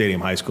know at Stadium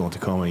High School in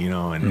Tacoma,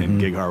 and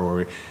Gig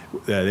Harbor,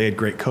 they had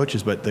great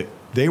coaches, but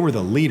they were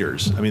the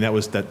leaders. I mean,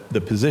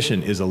 the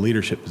position is a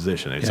leadership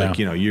position. It's like,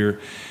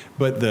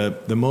 but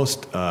the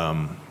most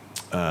kind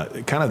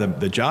of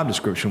the job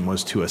description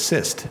was to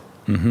assist.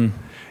 And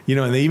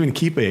they even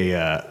keep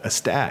a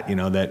stat,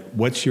 that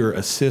what's your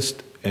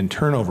assist and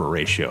turnover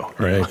ratio.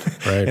 Right.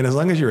 And as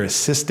long as you're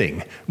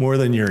assisting more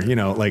than you're,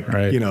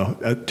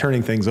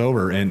 turning things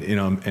over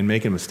and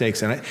making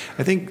mistakes. And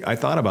I think I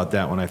thought about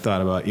that when I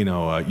thought about,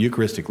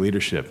 Eucharistic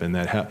leadership, and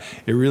that how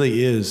it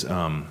really is,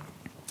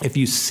 if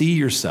you see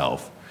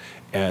yourself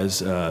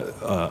as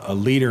a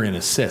leader in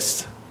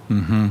assist.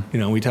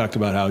 We talked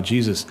about how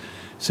Jesus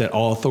said,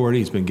 all authority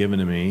has been given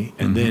to me.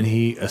 And then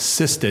he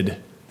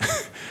assisted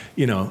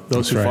those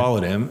That's who right.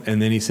 followed him.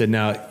 And then he said,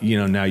 now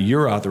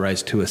you're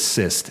authorized to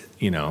assist,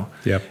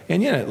 Yep.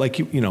 And like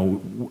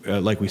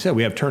we said,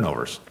 we have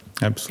turnovers.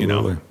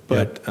 Absolutely.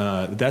 But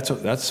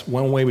that's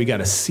one way we got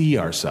to see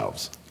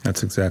ourselves.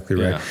 That's exactly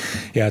right.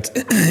 Yeah,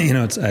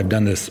 it's I've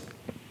done this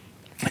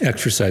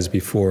exercise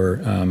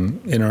before.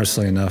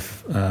 Interestingly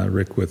enough,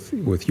 Rick,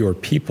 with your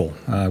people,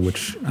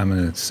 which I'm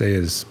going to say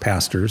is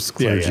pastors,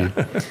 clergy,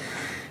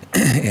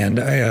 and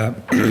I,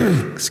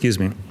 excuse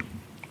me,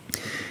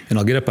 and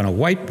I'll get up on a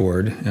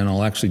whiteboard and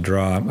I'll actually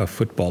draw a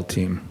football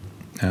team,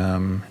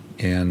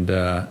 and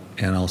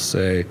I'll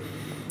say,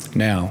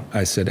 now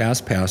I said,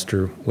 as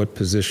pastor, what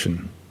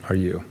position are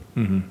you?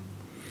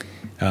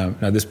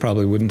 Now, this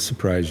probably wouldn't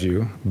surprise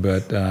you,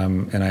 but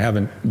and I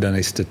haven't done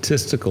a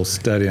statistical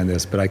study on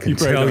this, but I can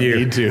tell you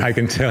with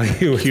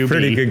QB.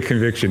 pretty good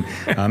conviction,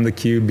 I'm the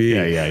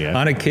QB. Yeah.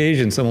 On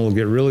occasion, someone will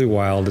get really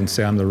wild and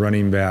say I'm the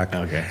running back.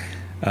 Okay.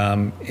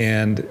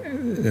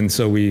 And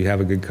so we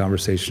have a good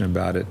conversation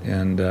about it,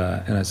 and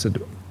I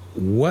said,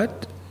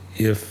 what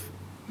if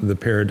the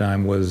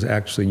paradigm was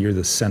actually you're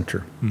the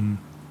center?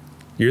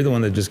 You're the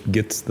one that just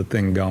gets the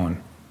thing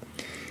going,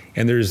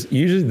 and there's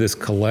usually this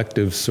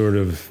collective sort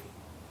of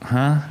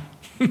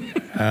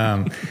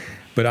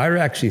but I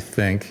actually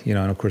think, and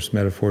of course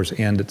metaphors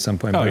end at some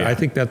point, but I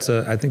think that's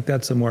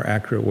a more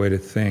accurate way to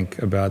think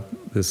about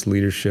this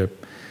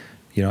leadership,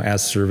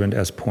 as servant,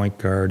 as point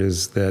guard,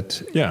 is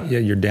that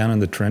you're down in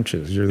the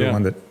trenches. You're the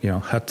one that,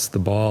 huts the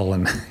ball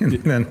and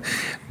then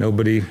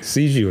nobody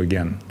sees you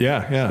again.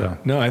 So.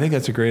 No, I think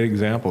that's a great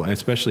example. And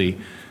especially,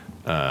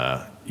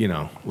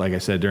 like I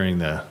said,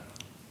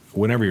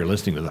 whenever you're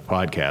listening to the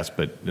podcast,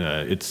 but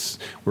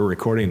we're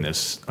recording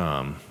this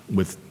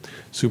with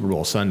Super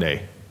Bowl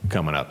Sunday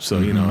coming up, so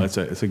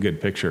it's a good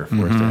picture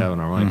for us to have in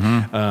our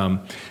mind.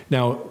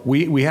 Now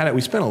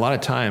we spent a lot of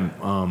time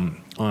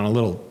on a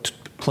little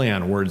play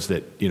on words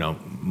that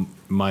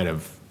might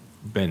have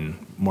been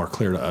more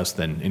clear to us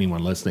than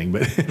anyone listening,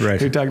 but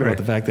we talked about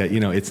the fact that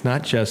it's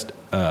not just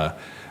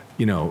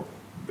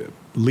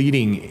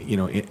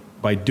leading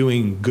by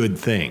doing good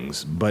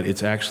things, but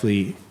it's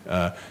actually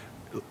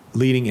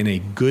leading in a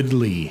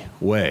goodly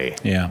way.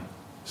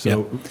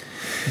 So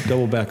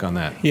double back on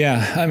that.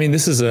 Yeah, I mean,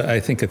 this is, I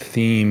think, a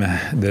theme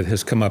that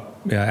has come up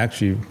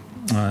actually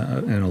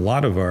in a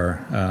lot of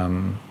our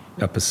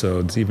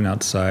episodes, even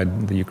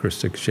outside the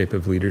Eucharistic shape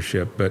of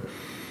leadership. But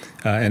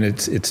and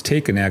it's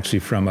taken actually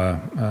from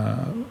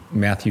a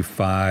Matthew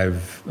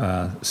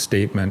 5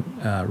 statement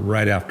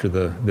right after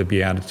the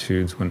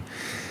Beatitudes, when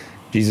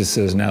Jesus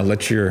says, now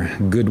let your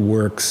good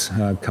works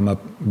come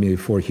up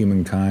before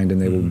humankind, and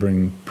they will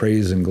bring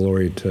praise and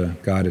glory to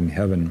God in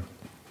heaven.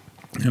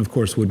 And of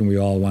course, wouldn't we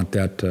all want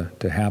that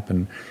to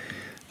happen?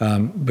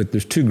 But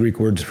there's two Greek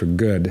words for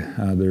good.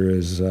 There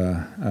is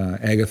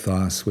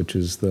agathos, which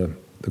is the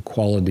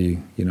quality,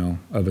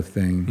 of a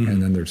thing,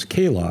 and then there's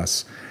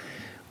kalos,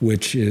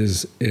 which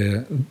is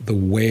the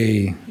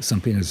way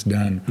something is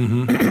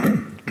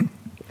done.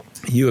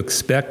 You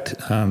expect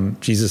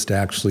Jesus to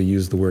actually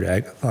use the word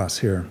agathos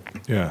here.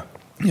 Yeah.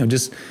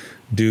 Just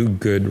do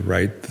good,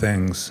 right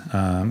things,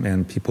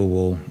 and people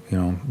will,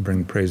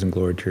 bring praise and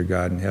glory to your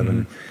God in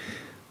heaven.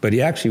 But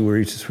he actually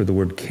reaches for the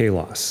word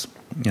kalos,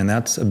 and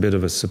that's a bit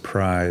of a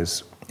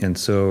surprise. And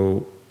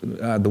so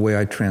the way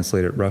I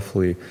translate it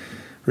roughly,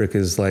 Rick,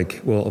 is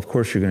like, well, of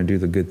course you're going to do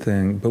the good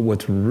thing, but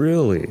what's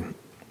really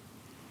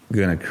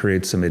going to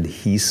create some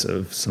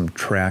adhesive, some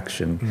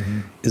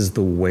traction, is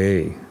the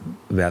way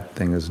that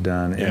thing is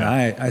done. And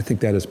I think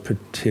that is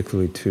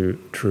particularly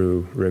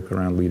true, Rick,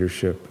 around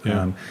leadership.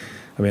 Yeah.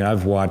 I mean,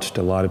 I've watched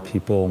a lot of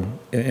people,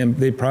 and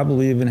they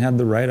probably even had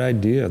the right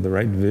idea, the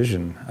right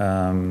vision,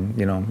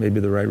 maybe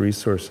the right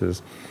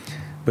resources,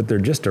 but they're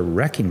just a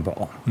wrecking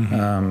ball.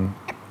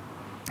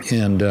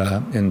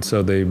 And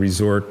so they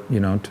resort,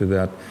 to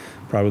that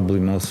probably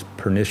most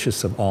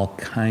pernicious of all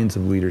kinds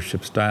of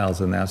leadership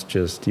styles, and that's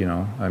just,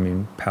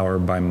 power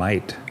by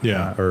might,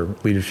 or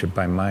leadership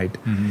by might.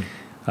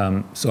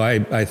 So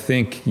I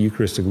think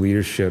Eucharistic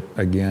leadership,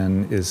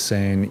 again, is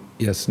saying,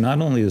 yes,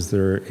 not only is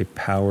there a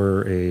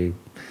power, a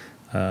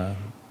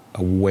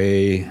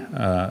way,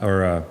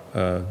 or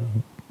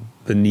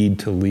the need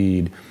to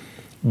lead,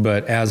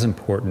 but as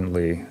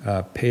importantly,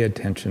 pay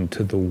attention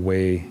to the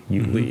way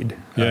you lead,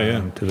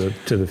 to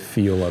the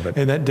feel of it.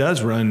 And that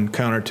does run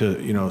counter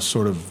to,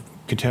 sort of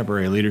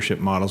contemporary leadership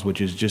models,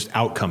 which is just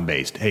outcome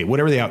based. Hey,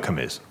 whatever the outcome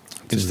is,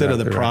 instead of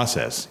the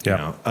process.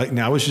 Now,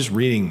 I was just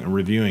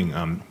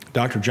reviewing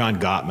Dr. John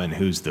Gottman,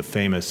 who's the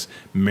famous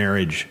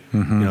marriage,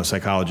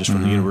 psychologist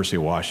from the University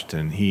of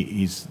Washington.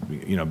 He's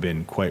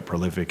been quite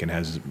prolific and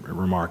has a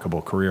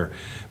remarkable career.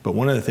 But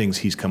one of the things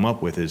he's come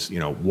up with is,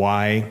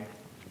 why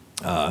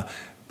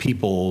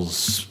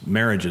people's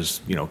marriages,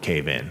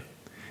 cave in.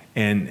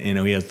 And,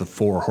 he has the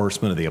 4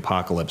 horsemen of the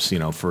apocalypse,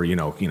 for,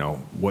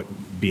 what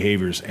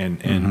behaviors.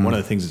 And one of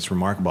the things that's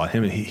remarkable about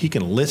him, he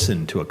can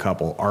listen to a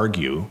couple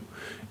argue,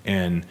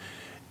 and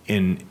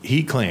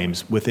he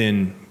claims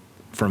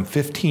from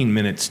 15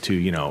 minutes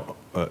to,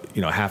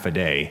 half a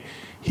day,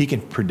 he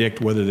can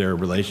predict whether their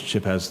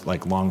relationship has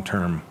like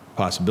long-term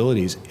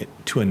possibilities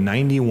to a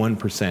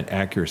 91%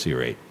 accuracy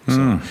rate.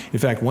 So, in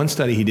fact, one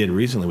study he did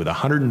recently with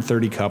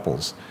 130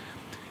 couples,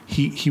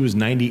 he was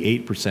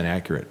 98%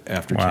 accurate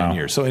after 10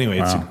 years. So anyway,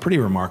 it's pretty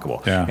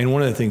remarkable. Yeah. And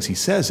one of the things he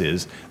says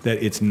is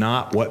that it's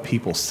not what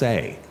people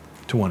say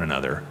to one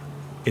another,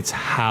 it's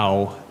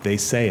how they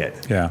say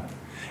it. Yeah.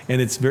 And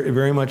it's very,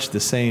 very much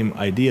the same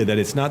idea, that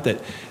it's not that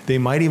they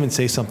might even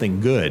say something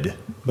good,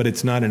 but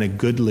it's not in a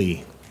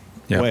goodly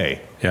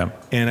way. Yeah.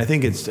 And I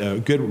think it's a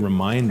good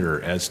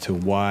reminder as to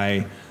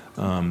why,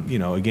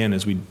 again,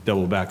 as we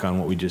double back on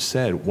what we just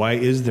said, why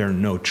is there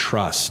no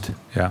trust?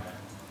 Yeah.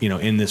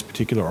 In this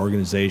particular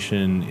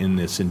organization, in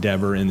this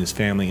endeavor, in this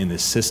family, in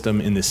this system,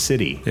 in this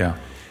city. Yeah.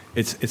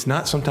 It's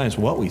not sometimes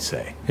what we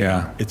say.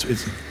 Yeah.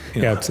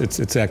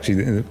 It's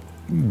actually,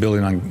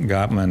 building on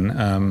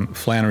Gottman,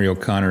 Flannery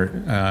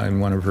O'Connor, in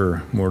one of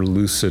her more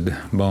lucid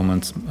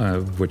moments,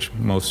 which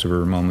most of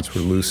her moments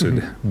were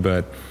lucid,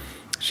 but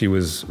she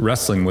was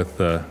wrestling with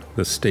the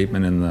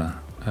statement in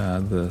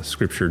the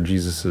scripture,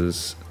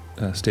 Jesus's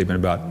statement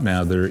about,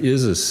 now there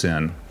is a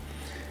sin,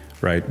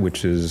 right,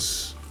 which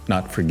is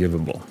not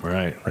forgivable.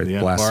 Right.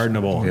 Yeah,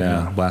 pardonable.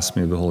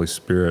 Blasphemy of the Holy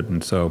Spirit.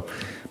 And so,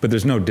 but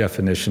there's no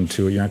definition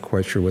to it. You're not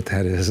quite sure what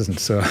that is. And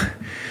so,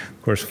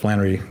 of course,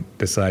 Flannery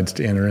decides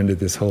to enter into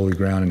this holy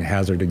ground and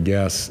hazard a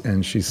guess.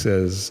 And she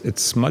says,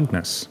 it's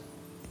smugness.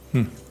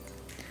 And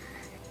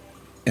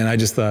I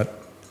just thought,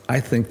 I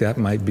think that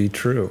might be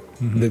true.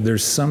 That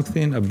there's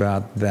something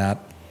about that.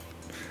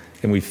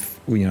 And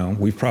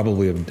we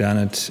probably have done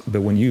it,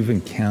 but when you've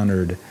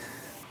encountered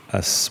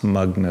a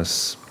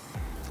smugness,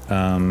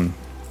 I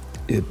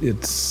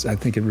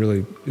think it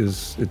really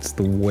is. It's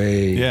the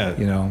way. I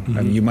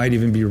mean, you might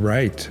even be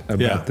right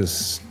about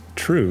this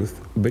truth,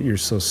 but you're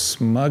so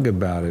smug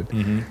about it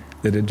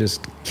that it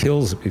just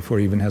kills it before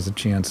it even has a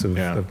chance of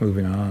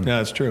moving on. Yeah,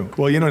 that's true.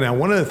 Well, now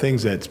one of the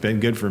things that's been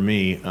good for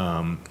me,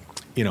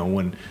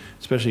 when,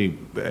 especially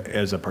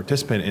as a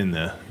participant in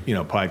the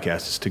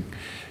podcast, is to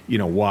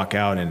walk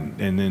out and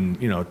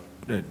then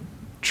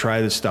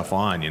try this stuff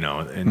on,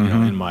 and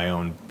in my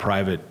own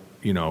private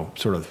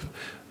sort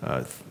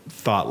of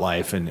thought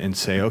life, and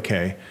say,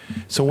 okay.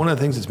 So one of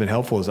the things that's been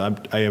helpful is I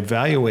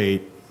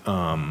evaluate,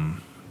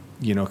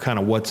 kind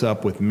of what's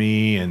up with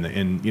me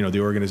and the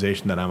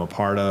organization that I'm a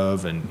part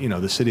of, and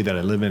the city that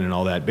I live in, and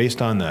all that,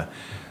 based on the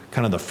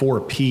kind of the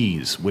 4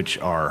 Ps, which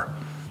are,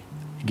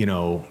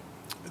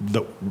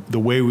 the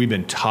way we've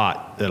been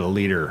taught that a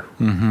leader,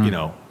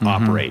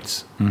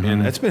 operates,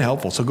 and that's been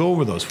helpful. So go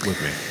over those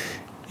with me.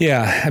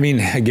 Yeah, I mean,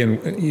 again,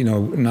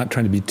 not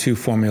trying to be too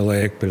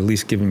formulaic, but at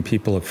least giving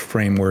people a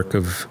framework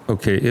of,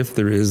 okay, if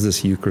there is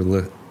this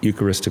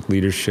Eucharistic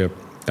leadership,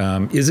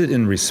 is it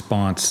in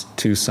response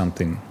to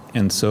something?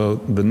 And so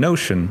the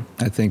notion,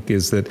 I think,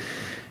 is that,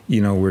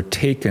 we're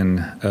taken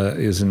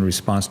is in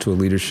response to a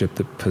leadership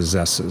that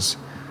possesses.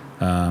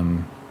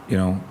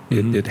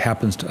 It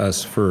happens to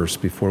us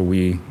first before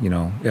we,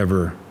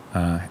 ever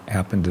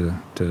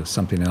happen to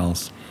something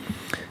else.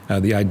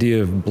 The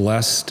idea of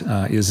blessed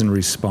is in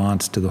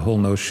response to the whole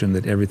notion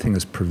that everything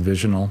is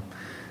provisional.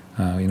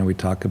 We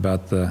talk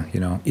about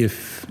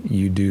if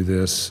you do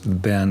this,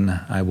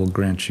 then I will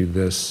grant you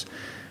this.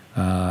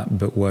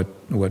 But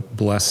what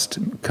blessed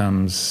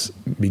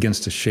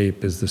begins to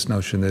shape is this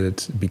notion that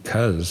it's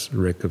because,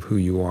 Rick, of who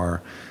you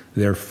are,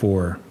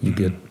 therefore you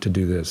get to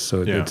do this.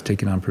 So it's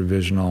taken on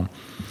provisional.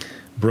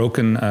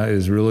 Broken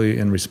is really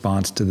in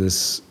response to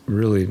this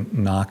really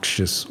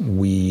noxious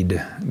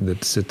weed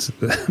that sits at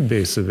the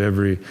base of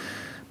every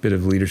bit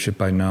of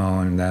leadership I know,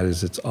 and that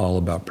is it's all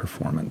about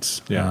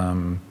performance.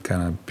 Kind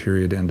of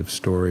period, end of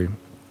story.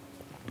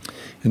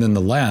 And then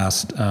the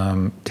last,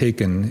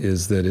 taken,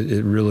 is that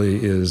it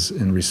really is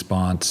in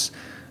response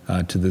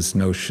to this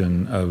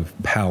notion of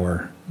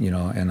power,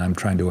 and I'm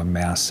trying to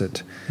amass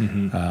it.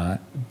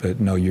 But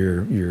no,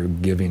 you're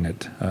giving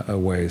it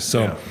away.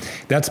 So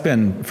that's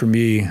been, for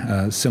me,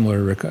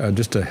 similar, Rick,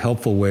 just a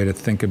helpful way to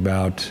think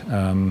about,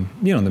 in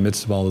the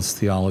midst of all this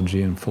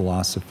theology and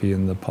philosophy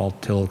and the Paul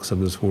Tillocks of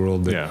this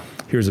world, that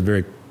here's a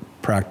very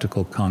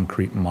practical,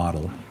 concrete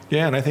model.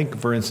 Yeah, and I think,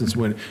 for instance,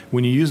 when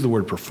you use the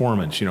word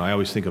performance, I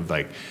always think of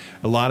like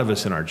a lot of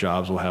us in our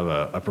jobs will have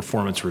a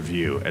performance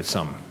review at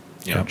some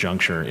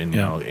juncture in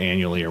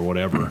annually or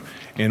whatever.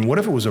 And what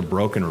if it was a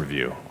broken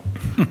review?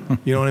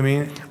 You know what I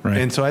mean? Right.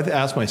 And so I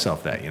ask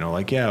myself that,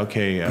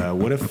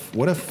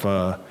 what if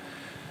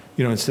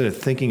instead of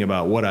thinking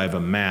about what I've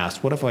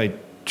amassed, what if I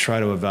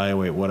try to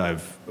evaluate what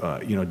I've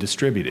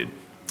distributed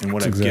and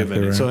what I've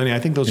given? Right. And so I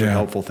think those are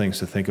helpful things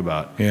to think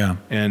about. Yeah.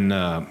 And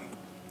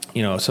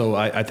so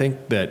I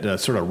think that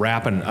sort of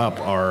wrapping up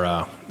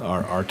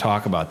our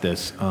talk about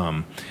this,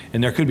 and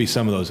there could be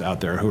some of those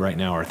out there who right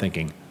now are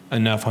thinking,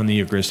 enough on the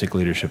Eucharistic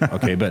leadership.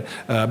 Okay, but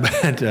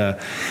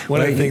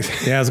one of the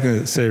things. Yeah, I was going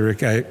to say,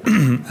 Rick,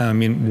 I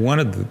mean, one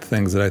of the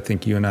things that I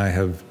think you and I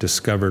have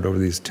discovered over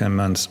these 10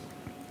 months,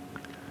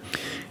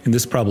 and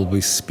this probably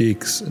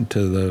speaks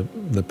to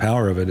the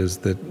power of it, is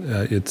that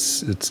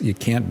it's you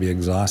can't be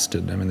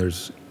exhausted. I mean,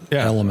 there's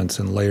elements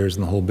and layers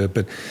and the whole bit,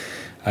 but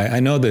I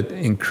know that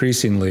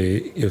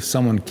increasingly, if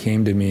someone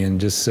came to me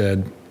and just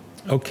said,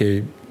 okay,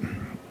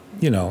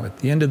 at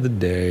the end of the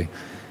day,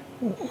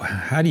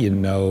 how do you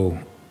know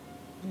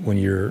when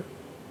you're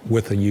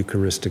with a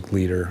Eucharistic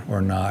leader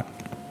or not?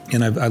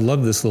 And I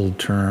love this little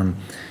term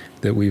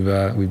that we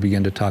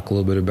began to talk a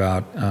little bit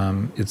about.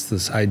 It's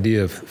this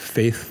idea of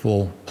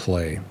faithful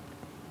play.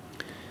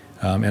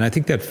 And I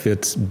think that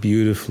fits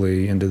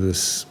beautifully into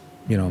this,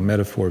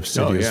 metaphor of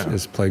city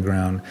as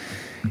playground.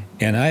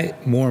 And I,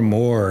 more and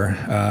more,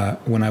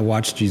 when I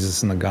watch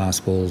Jesus in the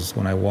Gospels,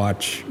 when I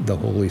watch the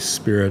Holy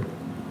Spirit,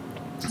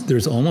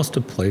 there's almost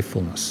a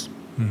playfulness,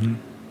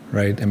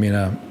 right? I mean,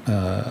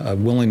 a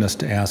willingness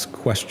to ask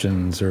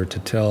questions or to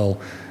tell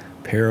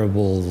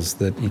parables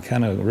that you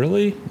kind of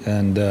really,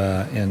 and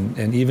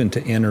even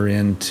to enter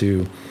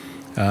into,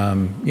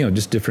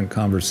 just different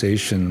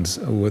conversations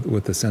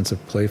with a sense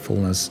of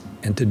playfulness,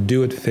 and to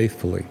do it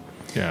faithfully.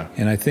 Yeah.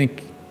 And I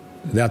think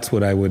that's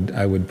what I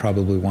would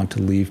probably want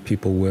to leave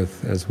people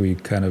with as we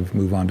kind of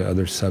move on to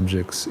other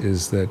subjects,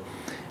 is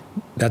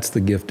that's the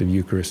gift of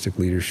Eucharistic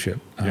leadership.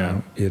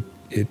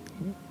 It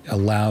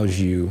allows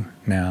you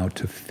now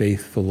to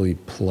faithfully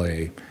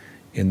play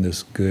in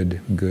this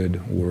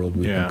good world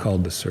we've been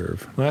called to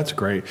serve. Well, that's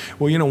great.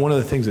 Well, one of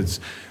the things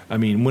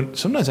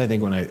sometimes I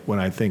think when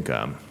I think,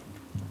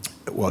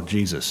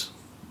 Jesus,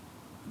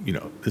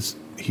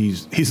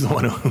 he's the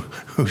one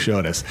who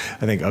showed us.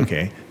 I think,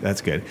 okay, that's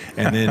good.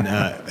 And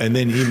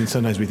then even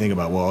sometimes we think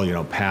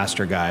about,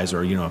 pastor guys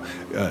or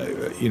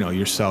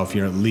yourself,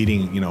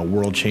 leading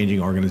world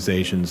changing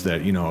organizations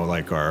that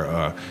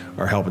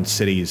are helping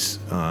cities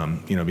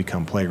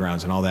become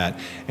playgrounds and all that.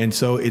 And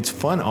so it's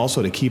fun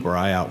also to keep our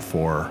eye out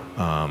for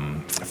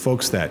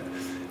folks that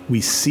we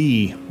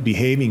see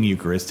behaving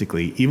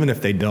Eucharistically, even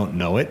if they don't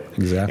know it.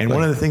 Exactly. And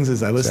one of the things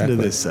is I listened to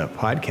this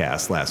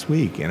podcast last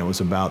week, and it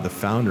was about the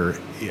founder.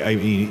 I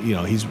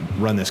mean, he's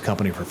run this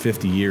company for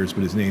 50 years,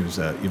 but his name is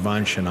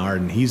Yvon Chouinard,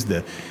 and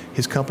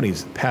his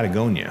company's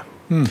Patagonia.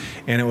 And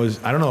it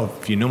was, I don't know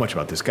if you know much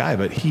about this guy,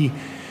 but he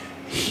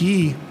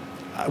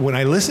when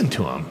I listened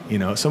to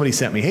him, somebody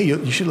sent me, hey,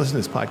 you should listen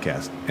to this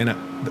podcast. And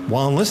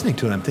while I'm listening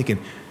to it, I'm thinking,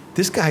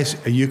 this guy's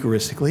a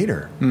Eucharistic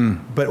leader.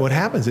 But what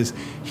happens is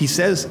he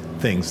says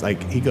things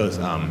like, he goes,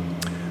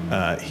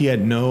 he has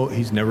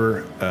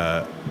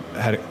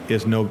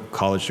no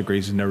college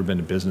degrees, he's never been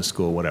to business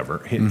school,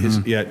 whatever.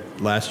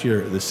 Yet last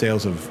year, the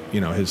sales of,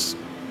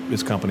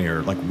 his company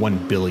are like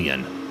 $1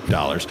 billion.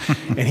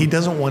 And he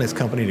doesn't want his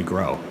company to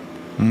grow.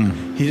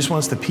 He just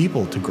wants the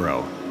people to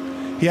grow.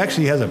 He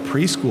actually has a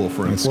preschool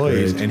for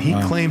employees, and he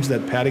claims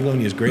that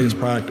Patagonia's greatest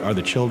product are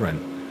the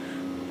children.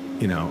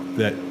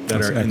 That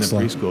are in the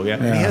preschool. Yeah.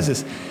 And he has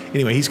this.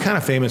 Anyway, he's kind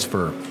of famous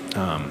for.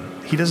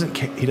 He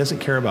doesn't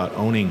care about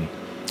owning,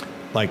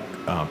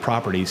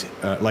 properties,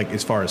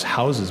 as far as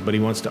houses, but he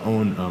wants to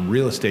own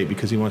real estate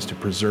because he wants to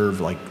preserve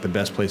the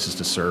best places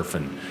to surf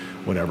and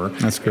whatever.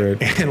 That's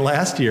great. And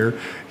last year,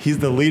 he's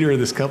the leader of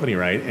this company,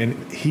 right?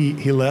 And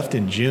he left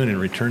in June and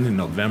returned in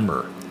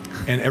November.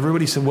 And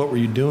everybody said, "What were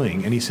you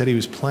doing?" And he said he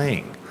was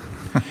playing.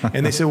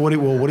 And they said, "What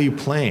are you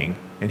playing?"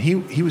 And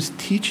he was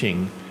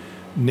teaching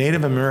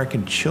Native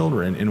American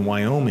children in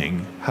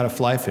Wyoming how to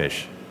fly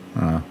fish.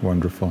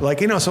 Wonderful.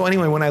 So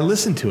anyway, when I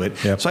listened to it,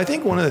 Yep. so I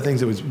think one of the things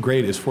that was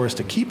great is for us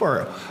to keep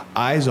our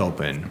eyes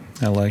open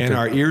and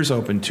our ears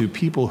open to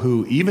people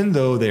who, even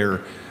though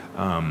they're,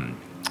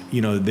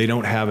 they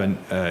don't have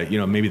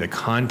maybe the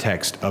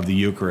context of the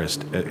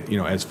Eucharist,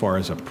 as far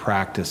as a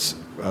practice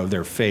of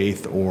their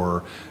faith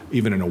or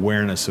even an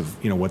awareness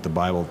of, what the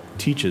Bible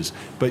teaches.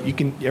 But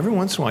every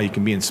once in a while, you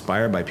can be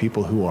inspired by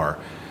people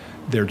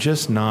they're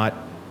just not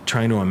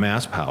trying to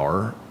amass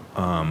power.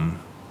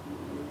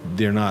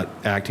 They're not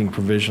acting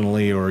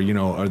provisionally, or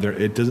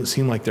it doesn't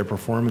seem like their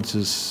performance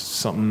is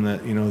something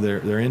that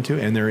they're into,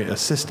 and they're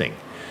assisting.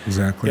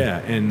 Exactly. Yeah,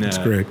 and that's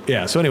great.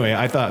 Yeah. So anyway,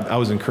 I thought I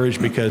was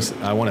encouraged because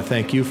I want to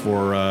thank you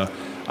for.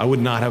 I would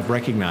not have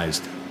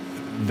recognized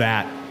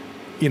that.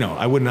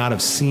 I would not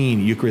have seen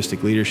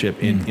Eucharistic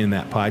leadership in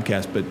that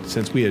podcast. But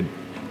since we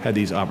had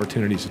these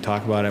opportunities to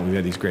talk about it, we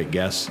had these great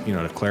guests,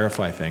 to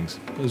clarify things.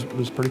 It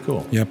was pretty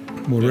cool. Yep.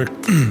 Well, Rick,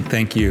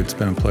 thank you. It's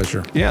been a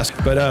pleasure. Yes,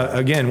 but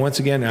once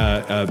again,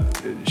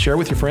 share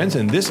with your friends,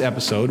 and this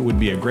episode would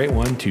be a great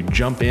one to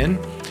jump in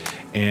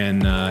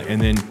and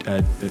then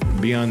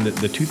be on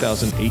the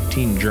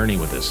 2018 journey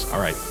with us. All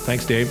right.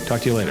 Thanks, Dave.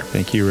 Talk to you later.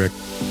 Thank you, Rick.